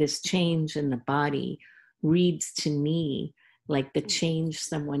is this change in the body reads to me like the change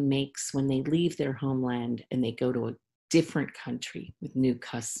someone makes when they leave their homeland and they go to a different country with new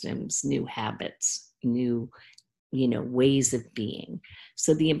customs, new habits, new, ways of being.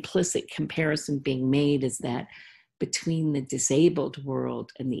 So the implicit comparison being made is that between the disabled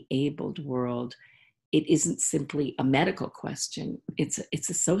world and the abled world, it isn't simply a medical question. It's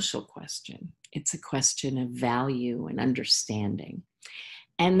a social question. It's a question of value and understanding.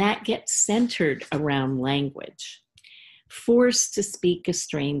 And that gets centered around language. Forced to speak a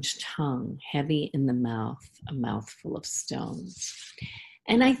strange tongue, heavy in the mouth, a mouthful of stones.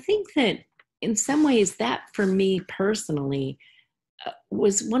 And I think that in some ways that for me personally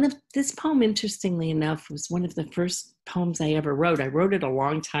was this poem, interestingly enough, was one of the first poems I ever wrote. I wrote it a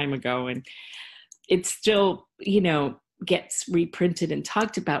long time ago and it still, gets reprinted and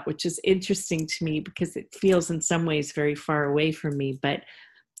talked about, which is interesting to me because it feels in some ways very far away from me. But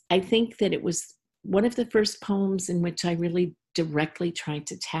I think that it was one of the first poems in which I really directly tried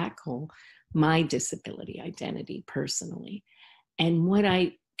to tackle my disability identity personally. And what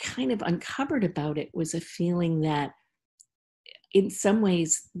I kind of uncovered about it was a feeling that in some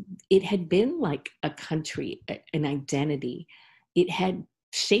ways it had been like a country, an identity. It had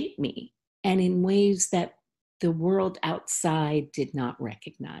shaped me, and in ways that the world outside did not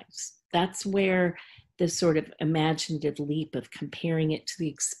recognize. That's where the sort of imaginative leap of comparing it to the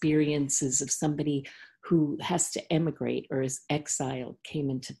experiences of somebody who has to emigrate or is exiled came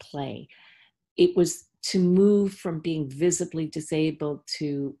into play. It was to move from being visibly disabled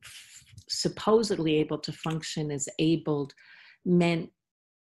to supposedly able to function as abled meant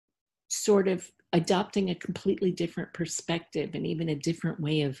sort of adopting a completely different perspective and even a different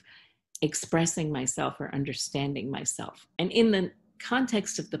way of expressing myself or understanding myself. And in the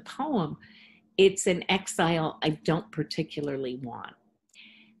context of the poem, it's an exile I don't particularly want.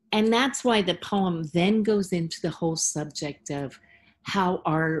 And that's why the poem then goes into the whole subject of how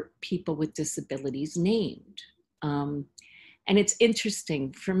are people with disabilities named? And it's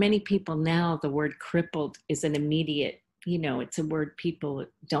interesting, for many people now, the word crippled is an immediate, it's a word people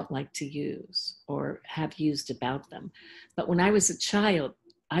don't like to use or have used about them. But when I was a child,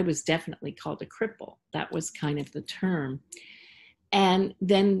 I was definitely called a cripple. That was kind of the term. And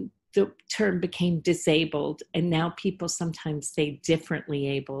then the term became disabled, and now people sometimes say differently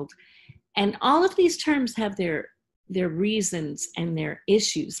abled. And all of these terms have their reasons and their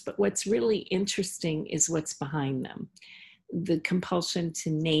issues, but what's really interesting is what's behind them. The compulsion to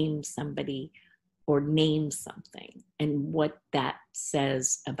name somebody or name something, and what that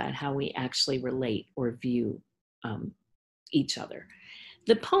says about how we actually relate or view each other.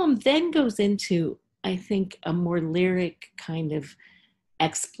 The poem then goes into, I think, a more lyric kind of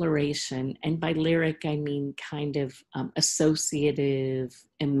exploration. And by lyric, I mean kind of associative,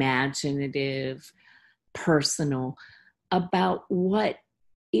 imaginative, personal, about what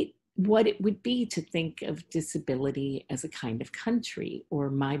it would be to think of disability as a kind of country, or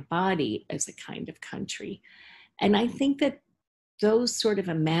my body as a kind of country. And I think that those sort of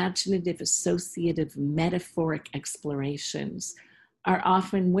imaginative, associative, metaphoric explorations are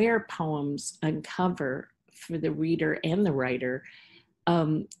often where poems uncover for the reader and the writer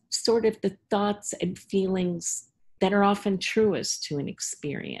sort of the thoughts and feelings that are often truest to an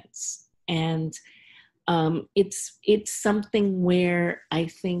experience. And it's something where I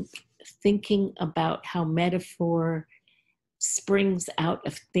think thinking about how metaphor springs out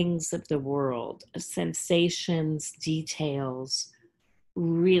of things of the world, sensations, details,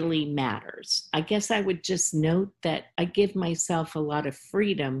 really matters. I guess I would just note that I give myself a lot of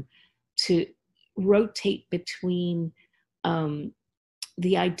freedom to rotate between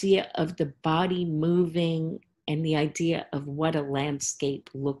the idea of the body moving and the idea of what a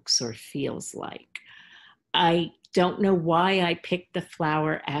landscape looks or feels like. I don't know why I picked the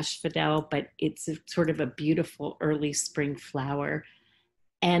flower asphodel, but it's sort of a beautiful early spring flower.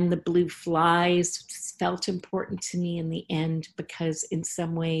 And the blue flies felt important to me in the end, because in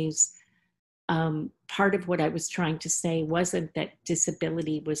some ways, part of what I was trying to say wasn't that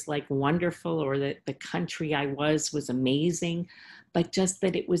disability was like wonderful, or that the country I was amazing, but just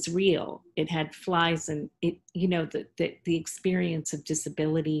that it was real. It had flies, and it, the experience of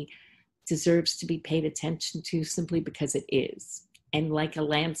disability deserves to be paid attention to simply because it is. And like a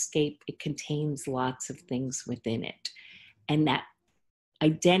landscape, it contains lots of things within it. And that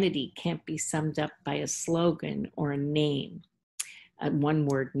identity can't be summed up by a slogan or a name, a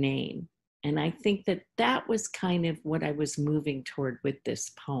one-word name. And I think that that was kind of what I was moving toward with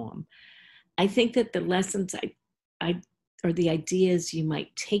this poem. I think that the lessons or the ideas you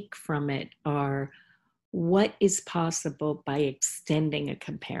might take from it are what is possible by extending a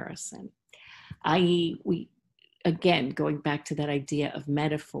comparison. Again, going back to that idea of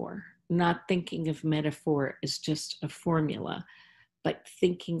metaphor, not thinking of metaphor as just a formula, but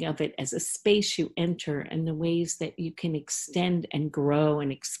thinking of it as a space you enter, and the ways that you can extend and grow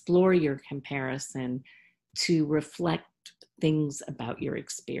and explore your comparison to reflect things about your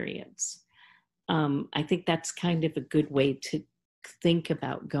experience. I think that's kind of a good way to think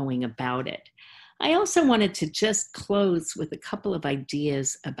about going about it. I also wanted to just close with a couple of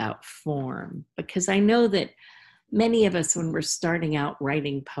ideas about form, because I know that many of us, when we're starting out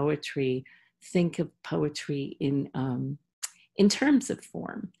writing poetry, think of poetry in terms of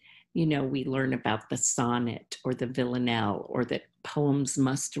form. We learn about the sonnet or the villanelle, or that poems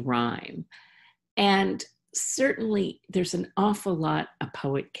must rhyme. And certainly there's an awful lot a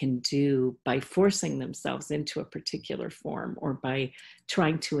poet can do by forcing themselves into a particular form, or by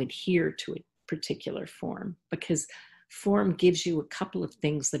trying to adhere to a particular form, because form gives you a couple of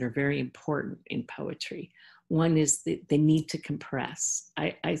things that are very important in poetry. One is the need to compress.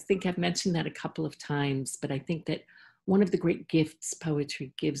 I think I've mentioned that a couple of times, but I think that one of the great gifts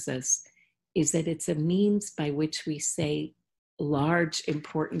poetry gives us is that it's a means by which we say large,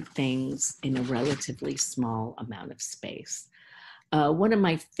 important things in a relatively small amount of space. One of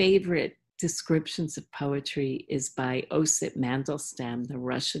my favorite descriptions of poetry is by Osip Mandelstam, the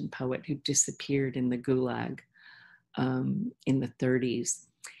Russian poet who disappeared in the Gulag in the 30s.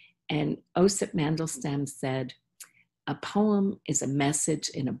 And Osip Mandelstam said, "A poem is a message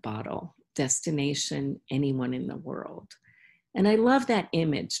in a bottle, destination anyone in the world." And I love that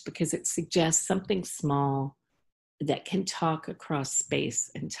image because it suggests something small that can talk across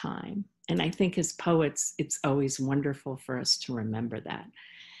space and time. And I think as poets, it's always wonderful for us to remember that.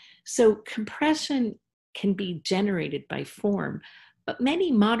 So compression can be generated by form, but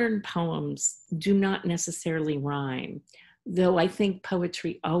many modern poems do not necessarily rhyme, though I think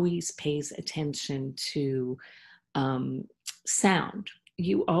poetry always pays attention to sound.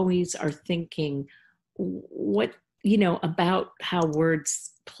 You always are thinking what, about how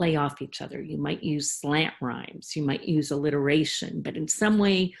words play off each other. You might use slant rhymes, you might use alliteration, but in some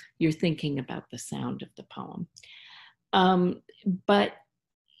way you're thinking about the sound of the poem. But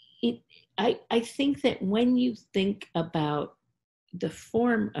I think that when you think about the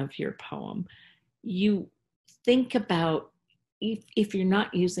form of your poem, you think about, if you're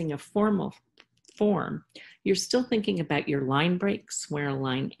not using a formal form, you're still thinking about your line breaks, where a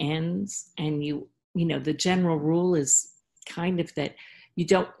line ends. And the general rule is kind of that you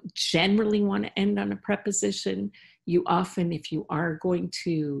don't generally want to end on a preposition. You often, if you are going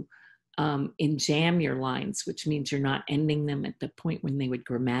to enjam your lines, which means you're not ending them at the point when they would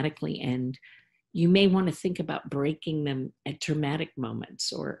grammatically end, you may want to think about breaking them at dramatic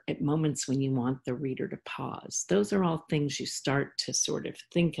moments or at moments when you want the reader to pause. Those are all things you start to sort of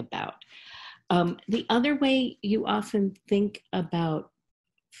think about. The other way you often think about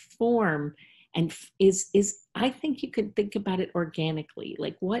form and is I think you could think about it organically.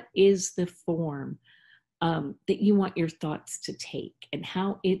 Like, what is the form that you want your thoughts to take, and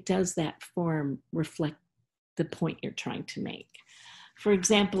how does that form reflect the point you're trying to make? For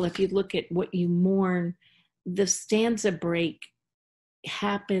example, if you look at What You Mourn, the stanza break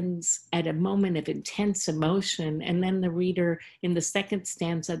happens at a moment of intense emotion, and then the reader, in the second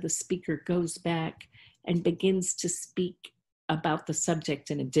stanza, the speaker goes back and begins to speak about the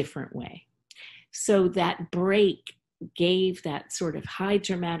subject in a different way. So that break gave that sort of high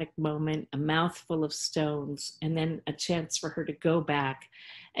dramatic moment, a mouthful of stones, and then a chance for her to go back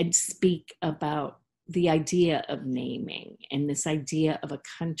and speak about the idea of naming and this idea of a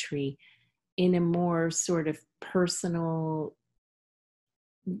country in a more sort of personal,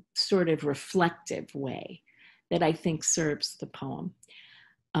 sort of reflective way that I think serves the poem.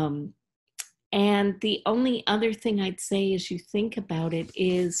 And the only other thing I'd say as you think about it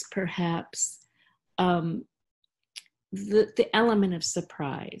is perhaps the element of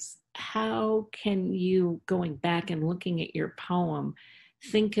surprise. How can you, going back and looking at your poem,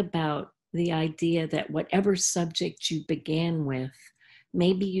 think about the idea that whatever subject you began with,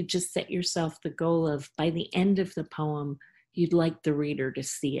 maybe you just set yourself the goal of, by the end of the poem, you'd like the reader to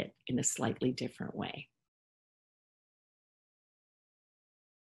see it in a slightly different way.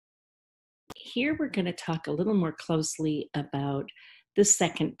 Here we're going to talk a little more closely about the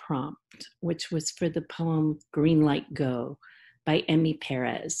second prompt, which was for the poem Green Light Go by Emi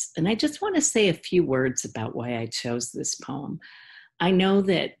Perez. And I just want to say a few words about why I chose this poem. I know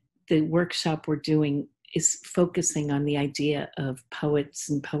that the workshop we're doing is focusing on the idea of poets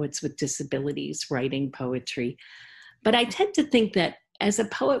and poets with disabilities writing poetry. But I tend to think that as a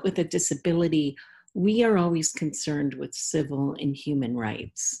poet with a disability, we are always concerned with civil and human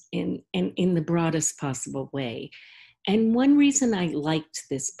rights in the broadest possible way. And one reason I liked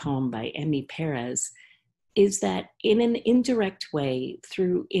this poem by Emi Perez is that in an indirect way,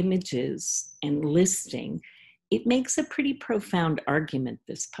 through images and listing, it makes a pretty profound argument,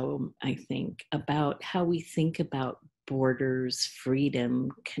 this poem, I think, about how we think about borders,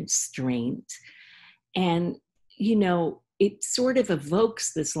 freedom, constraint. And, it sort of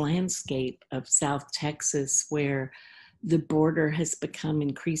evokes this landscape of South Texas where the border has become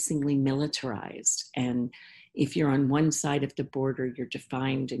increasingly militarized. And if you're on one side of the border, you're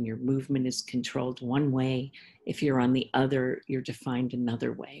defined and your movement is controlled one way. If you're on the other, you're defined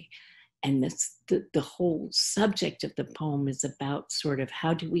another way. And the whole subject of the poem is about sort of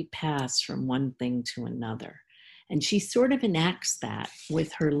how do we pass from one thing to another. And she sort of enacts that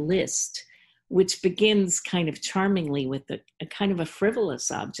with her list, which begins kind of charmingly with a kind of a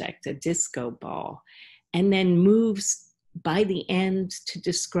frivolous object, a disco ball, and then moves by the end to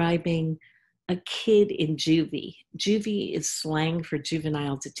describing a kid in juvie. Juvie is slang for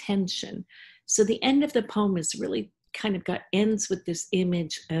juvenile detention. So the end of the poem is really kind of ends with this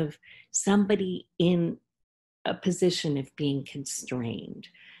image of somebody in a position of being constrained,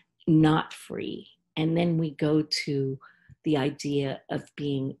 not free. And then we go to the idea of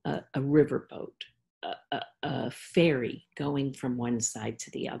being a riverboat, a ferry going from one side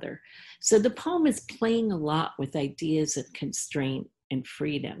to the other. So the poem is playing a lot with ideas of constraint and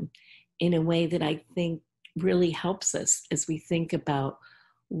freedom in a way that I think really helps us as we think about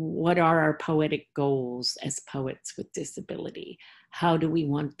what are our poetic goals as poets with disability? How do we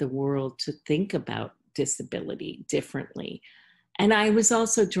want the world to think about disability differently? And I was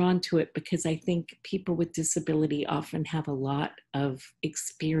also drawn to it because I think people with disability often have a lot of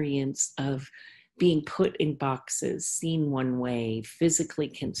experience of being put in boxes, seen one way, physically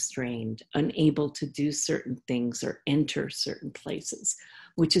constrained, unable to do certain things or enter certain places.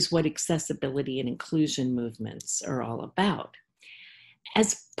 which is what accessibility and inclusion movements are all about.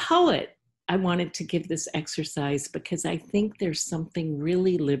 As poet, I wanted to give this exercise because I think there's something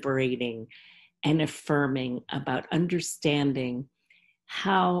really liberating and affirming about understanding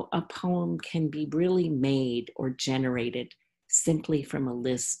how a poem can be really made or generated simply from a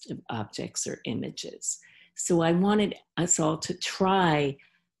list of objects or images. So I wanted us all to try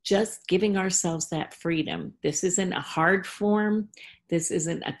just giving ourselves that freedom. This isn't a hard form. This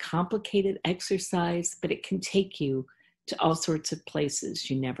isn't a complicated exercise, but it can take you to all sorts of places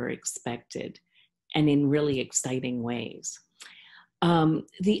you never expected and in really exciting ways.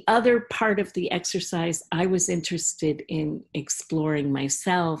 The other part of the exercise I was interested in exploring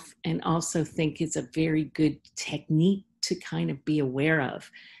myself and also think is a very good technique to kind of be aware of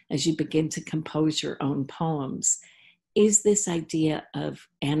as you begin to compose your own poems is this idea of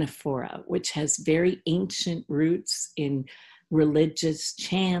anaphora, which has very ancient roots in religious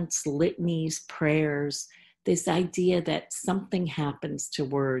chants, litanies, prayers, this idea that something happens to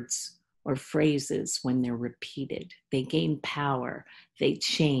words or phrases when they're repeated. They gain power, they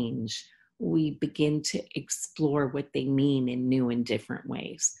change. We begin to explore what they mean in new and different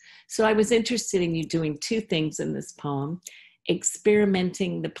ways. So I was interested in you doing two things in this poem,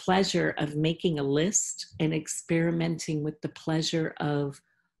 experimenting the pleasure of making a list and experimenting with the pleasure of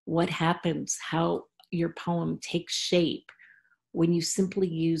what happens, how your poem takes shape when you simply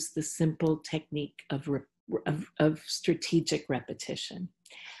use the simple technique of strategic repetition.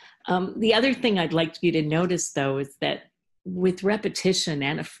 The other thing I'd like you to notice, though, is that with repetition,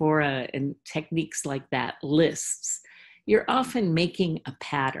 anaphora, and techniques like that, lists, you're often making a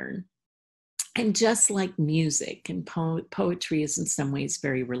pattern. And just like music, and poetry is in some ways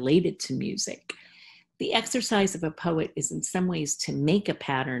very related to music, the exercise of a poet is in some ways to make a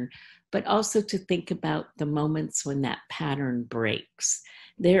pattern, but also to think about the moments when that pattern breaks.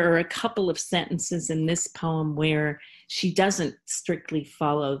 There are a couple of sentences in this poem where she doesn't strictly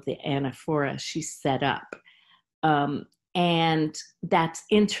follow the anaphora she's set up. And that's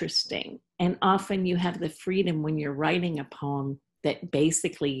interesting. And often you have the freedom when you're writing a poem that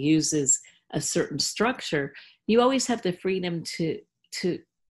basically uses a certain structure, you always have the freedom to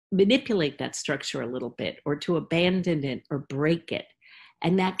manipulate that structure a little bit or to abandon it or break it.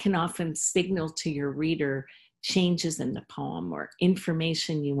 And that can often signal to your reader changes in the poem or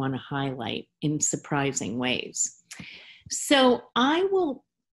information you want to highlight in surprising ways. So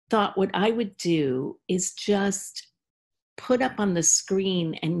thought what I would do is just put up on the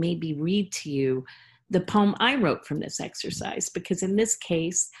screen and maybe read to you the poem I wrote from this exercise, because in this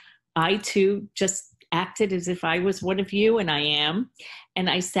case, I too just acted as if I was one of you, and I am. And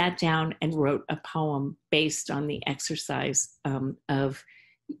I sat down and wrote a poem based on the exercise of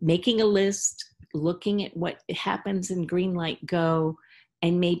making a list, looking at what happens in green light go,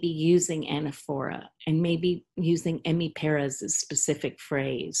 and maybe using anaphora, and maybe using Emi Perez's specific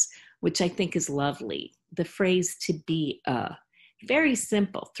phrase, which I think is lovely. The phrase "to be a," very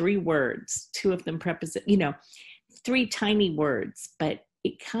simple, 3 words, 2 of them preposition, 3 tiny words, but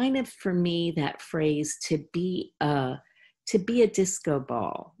it kind of, for me, that phrase "to be a disco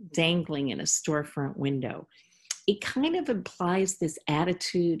ball dangling in a storefront window," it kind of implies this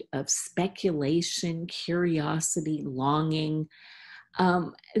attitude of speculation, curiosity, longing,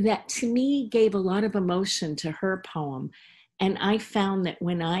 that to me gave a lot of emotion to her poem. And I found that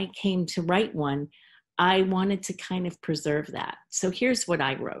when I came to write one, I wanted to kind of preserve that. So here's what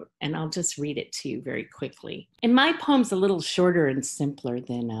I wrote, and I'll just read it to you very quickly. And my poem's a little shorter and simpler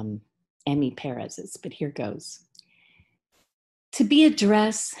than Emi Perez's, but here goes. To be a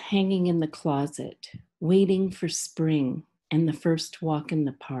dress hanging in the closet, waiting for spring and the first walk in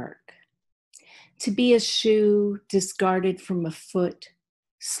the park. To be a shoe discarded from a foot,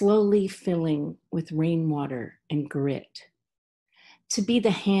 slowly filling with rainwater and grit. To be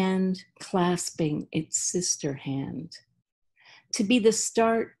the hand clasping its sister hand. To be the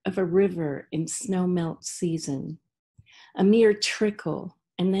start of a river in snowmelt season. A mere trickle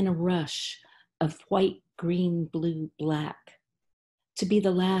and then a rush of white, green, blue, black. To be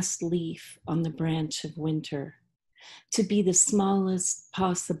the last leaf on the branch of winter. To be the smallest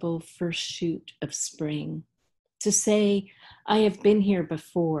possible first shoot of spring. To say, I have been here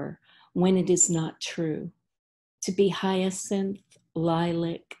before, when it is not true. To be hyacinth,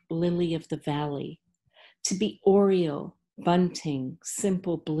 lilac, lily of the valley. To be oriole, bunting,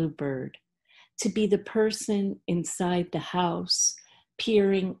 simple bluebird. To be the person inside the house,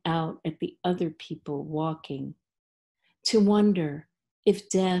 peering out at the other people walking. To wonder if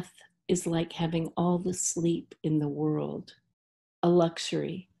death is like having all the sleep in the world, a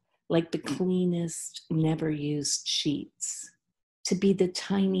luxury, like the cleanest, never used sheets. to be the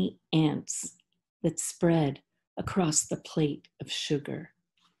tiny ants that spread across the plate of sugar.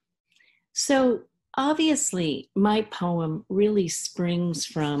 So obviously, my poem really springs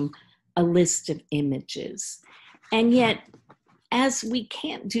from a list of images. And yet, as we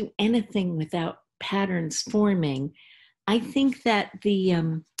can't do anything without patterns forming, I think that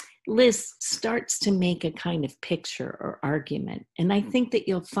the list starts to make a kind of picture or argument. And I think that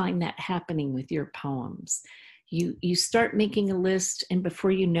you'll find that happening with your poems. You start making a list, and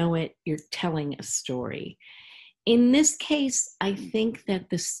before you know it, you're telling a story. In this case, I think that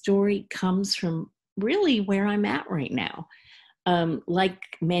the story comes from really where I'm at right now. Like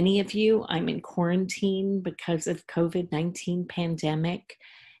many of you, I'm in quarantine because of COVID-19 pandemic.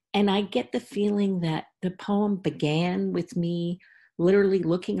 And I get the feeling that the poem began with me literally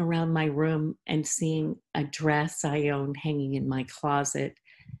looking around my room and seeing a dress I own hanging in my closet.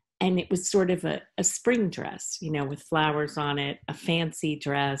 And it was sort of a spring dress, you know, with flowers on it, a fancy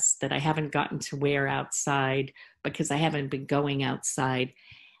dress that I haven't gotten to wear outside because I haven't been going outside.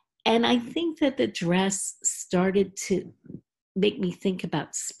 And I think that the dress started to make me think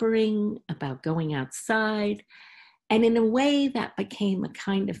about spring, about going outside. And in a way, that became a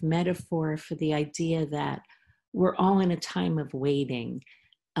kind of metaphor for the idea that we're all in a time of waiting.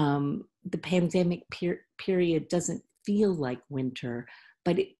 The pandemic period doesn't feel like winter,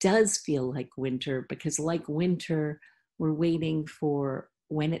 but it does feel like winter because, like winter, we're waiting for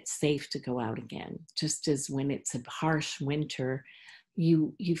when it's safe to go out again. Just as when it's a harsh winter,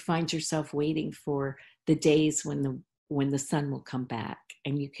 you find yourself waiting for the days when the sun will come back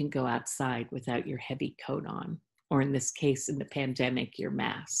and you can go outside without your heavy coat on, or in this case, in the pandemic, your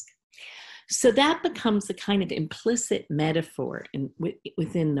mask. So that becomes a kind of implicit metaphor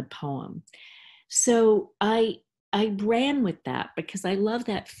within the poem. So I ran with that because I love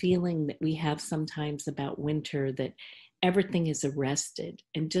that feeling that we have sometimes about winter, that everything is arrested.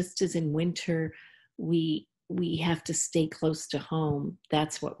 And just as in winter, we have to stay close to home,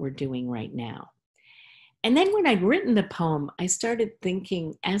 that's what we're doing right now. And then when I'd written the poem, I started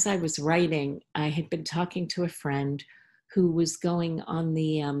thinking, as I was writing, I had been talking to a friend who was going on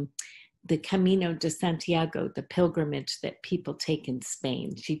the Camino de Santiago, the pilgrimage that people take in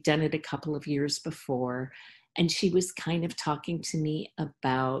Spain. She'd done it a couple of years before. And she was kind of talking to me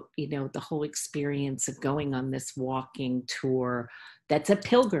about, you know, the whole experience of going on this walking tour. That's a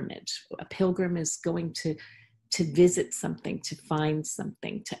pilgrimage. A pilgrim is going to visit something, to find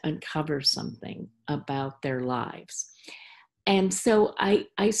something, to uncover something about their lives. And so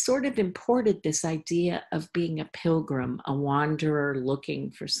I sort of imported this idea of being a pilgrim, a wanderer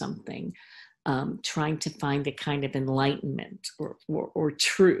looking for something, trying to find a kind of enlightenment or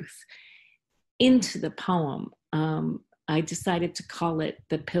truth into the poem. I decided to call it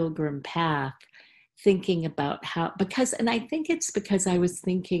The Pilgrim Path, thinking about how, and I think it's because I was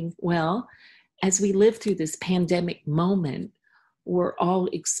thinking, well, as we live through this pandemic moment, we're all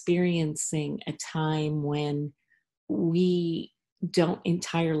experiencing a time when we don't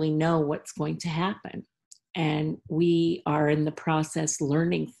entirely know what's going to happen. And we are in the process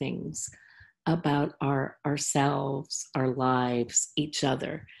learning things about ourselves, our lives, each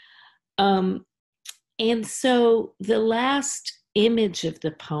other. And so the last image of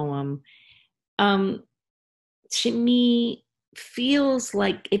the poem, to me, feels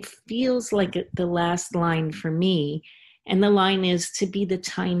like the last line for me. And the line is, to be the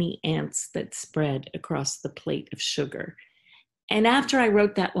tiny ants that spread across the plate of sugar. And after I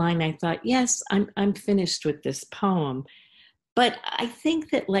wrote that line, I thought, yes, I'm finished with this poem. But I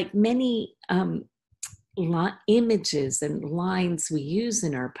think that, like many images and lines we use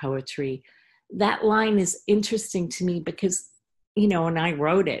in our poetry, that line is interesting to me because, you know, when I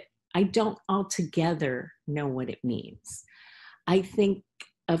wrote it, I don't altogether know what it means. I think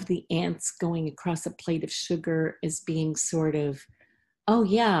of the ants going across a plate of sugar as being sort of, oh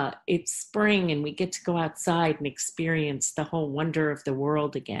yeah, it's spring and we get to go outside and experience the whole wonder of the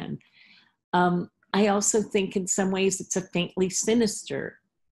world again. I also think in some ways it's a faintly sinister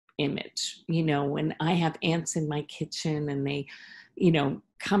image. You know, when I have ants in my kitchen and they, you know,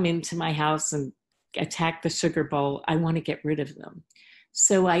 come into my house and attack the sugar bowl, I want to get rid of them.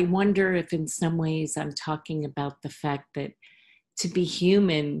 So I wonder if in some ways I'm talking about the fact that to be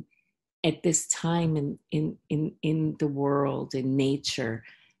human at this time in the world, in nature,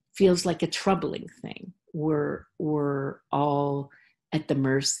 feels like a troubling thing. We're all at the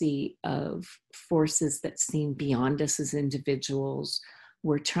mercy of forces that seem beyond us as individuals.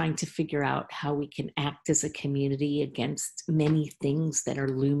 We're trying to figure out how we can act as a community against many things that are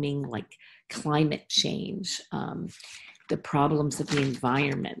looming, like climate change, the problems of the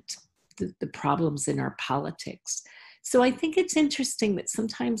environment, the problems in our politics. So I think it's interesting that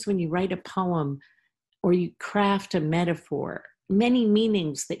sometimes when you write a poem or you craft a metaphor, many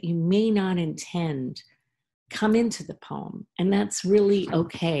meanings that you may not intend come into the poem, and that's really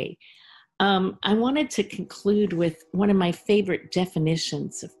okay. I wanted to conclude with one of my favorite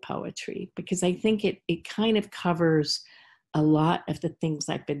definitions of poetry, because I think it kind of covers a lot of the things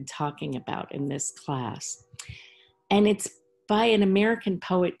I've been talking about in this class. And it's by an American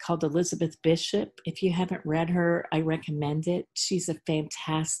poet called Elizabeth Bishop. If you haven't read her, I recommend it. She's a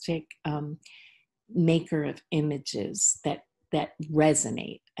fantastic maker of images that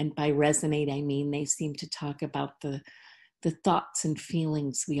resonate. And by resonate, I mean they seem to talk about the thoughts and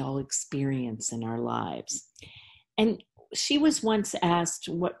feelings we all experience in our lives. And she was once asked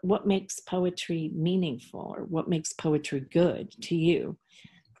what makes poetry meaningful, or what makes poetry good to you?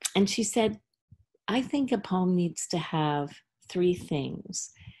 And she said, I think a poem needs to have 3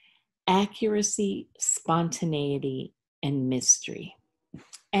 things: accuracy, spontaneity, and mystery.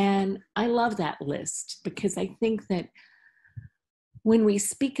 And I love that list, because I think that when we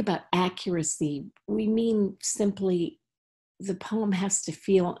speak about accuracy, we mean simply the poem has to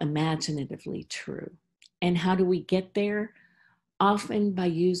feel imaginatively true. And how do we get there? Often by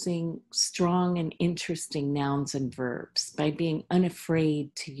using strong and interesting nouns and verbs, by being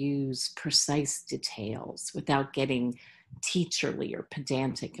unafraid to use precise details without getting teacherly or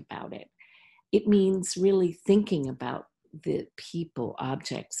pedantic about it. It means really thinking about the people,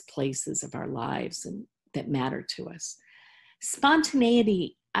 objects, places of our lives and that matter to us.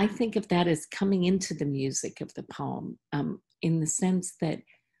 Spontaneity, I think of that as coming into the music of the poem, in the sense that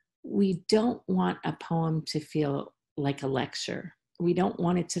we don't want a poem to feel like a lecture. We don't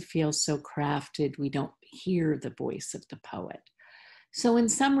want it to feel so crafted. We don't hear the voice of the poet. So in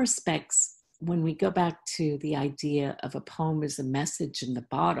some respects, when we go back to the idea of a poem as a message in the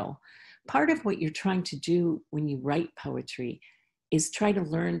bottle, part of what you're trying to do when you write poetry is try to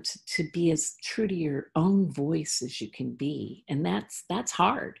learn to be as true to your own voice as you can be. And that's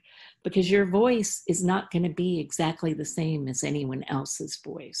hard, because your voice is not going to be exactly the same as anyone else's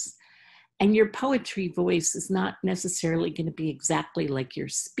voice. And your poetry voice is not necessarily going to be exactly like your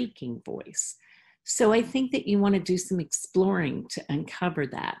speaking voice. So I think that you want to do some exploring to uncover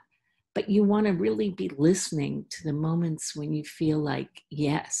that. But you want to really be listening to the moments when you feel like,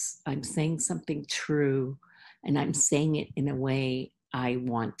 yes, I'm saying something true, and I'm saying it in a way I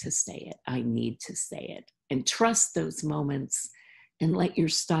want to say it, I need to say it. And trust those moments and let your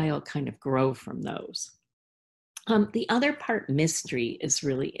style kind of grow from those. The other part, mystery, is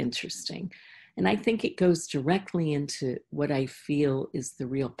really interesting. And I think it goes directly into what I feel is the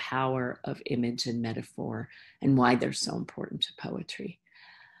real power of image and metaphor and why they're so important to poetry.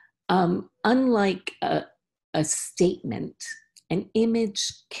 Unlike a statement, an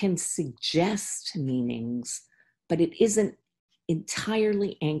image can suggest meanings, but it isn't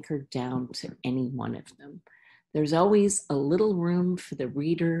entirely anchored down to any one of them. There's always a little room for the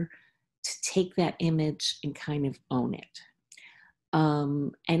reader to take that image and kind of own it.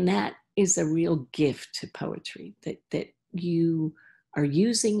 And that is a real gift to poetry, that you are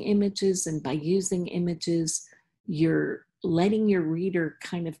using images, and by using images, you're letting your reader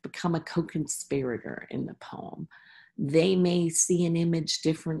kind of become a co-conspirator in the poem. They may see an image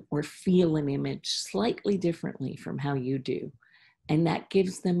different or feel an image slightly differently from how you do. And that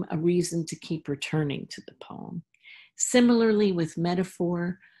gives them a reason to keep returning to the poem. Similarly with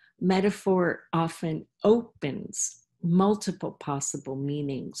metaphor, metaphor often opens multiple possible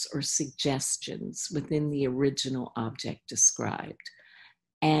meanings or suggestions within the original object described.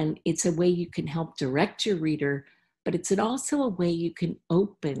 And it's a way you can help direct your reader, but it's also a way you can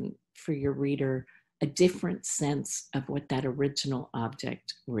open for your reader a different sense of what that original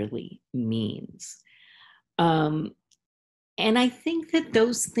object really means. And I think that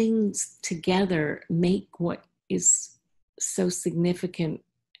those things together make what is so significant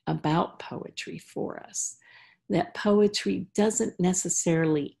about poetry for us. That poetry doesn't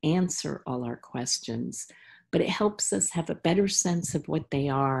necessarily answer all our questions, but it helps us have a better sense of what they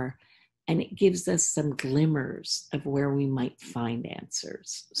are, and it gives us some glimmers of where we might find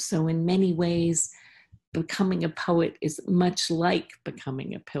answers. So in many ways, becoming a poet is much like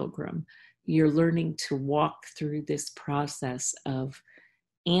becoming a pilgrim. You're learning to walk through this process of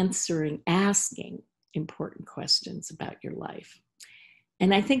asking important questions about your life.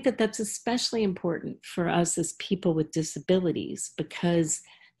 And I think that that's especially important for us as people with disabilities, because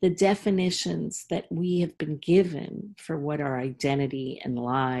the definitions that we have been given for what our identity and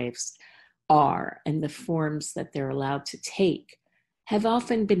lives are and the forms that they're allowed to take have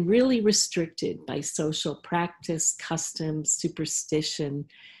often been really restricted by social practice, custom, superstition,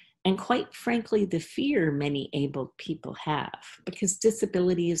 and quite frankly, the fear many able people have, because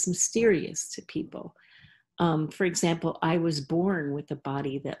disability is mysterious to people. For example, I was born with a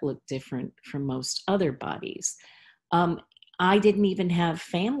body that looked different from most other bodies. I didn't even have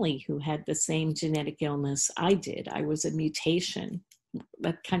family who had the same genetic illness I did. I was a mutation,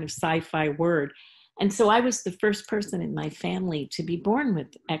 that kind of sci-fi word. And so I was the first person in my family to be born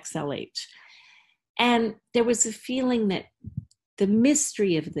with XLH. And there was a feeling that the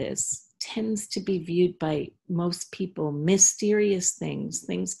mystery of this tends to be viewed by most people, mysterious things,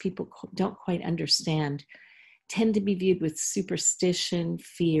 things people don't quite understand, tend to be viewed with superstition,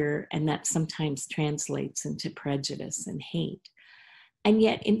 fear, and that sometimes translates into prejudice and hate. And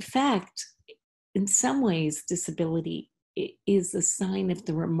yet, in fact, in some ways, disability is a sign of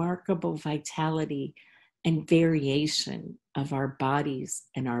the remarkable vitality and variation of our bodies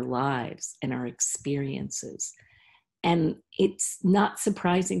and our lives and our experiences. And it's not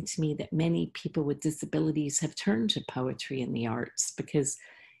surprising to me that many people with disabilities have turned to poetry and the arts, because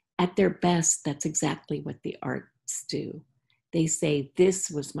at their best, that's exactly what the arts do. They say, this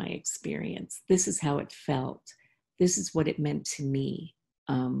was my experience. This is how it felt. This is what it meant to me.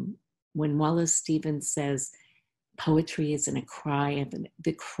 When Wallace Stevens says, poetry is the cry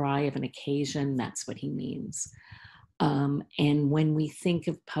of an occasion, that's what he means. And when we think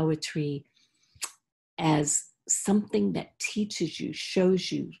of poetry as something that teaches you,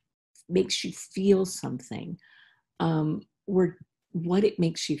 shows you, makes you feel something, what it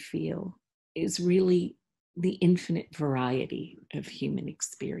makes you feel is really the infinite variety of human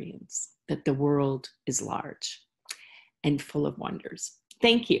experience, that the world is large and full of wonders.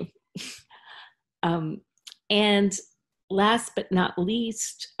 Thank you. And last but not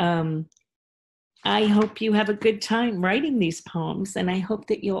least, I hope you have a good time writing these poems, and I hope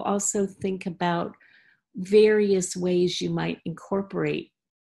that you'll also think about various ways you might incorporate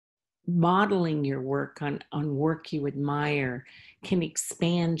modeling your work on work you admire can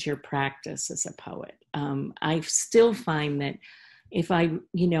expand your practice as a poet. I still find that if I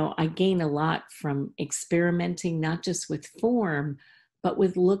gain a lot from experimenting, not just with form, but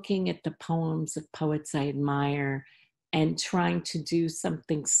with looking at the poems of poets I admire and trying to do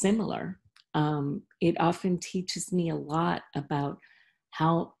something similar. It often teaches me a lot about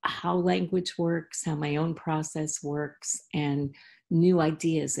how language works, how my own process works, and new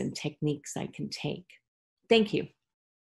ideas and techniques I can take. Thank you.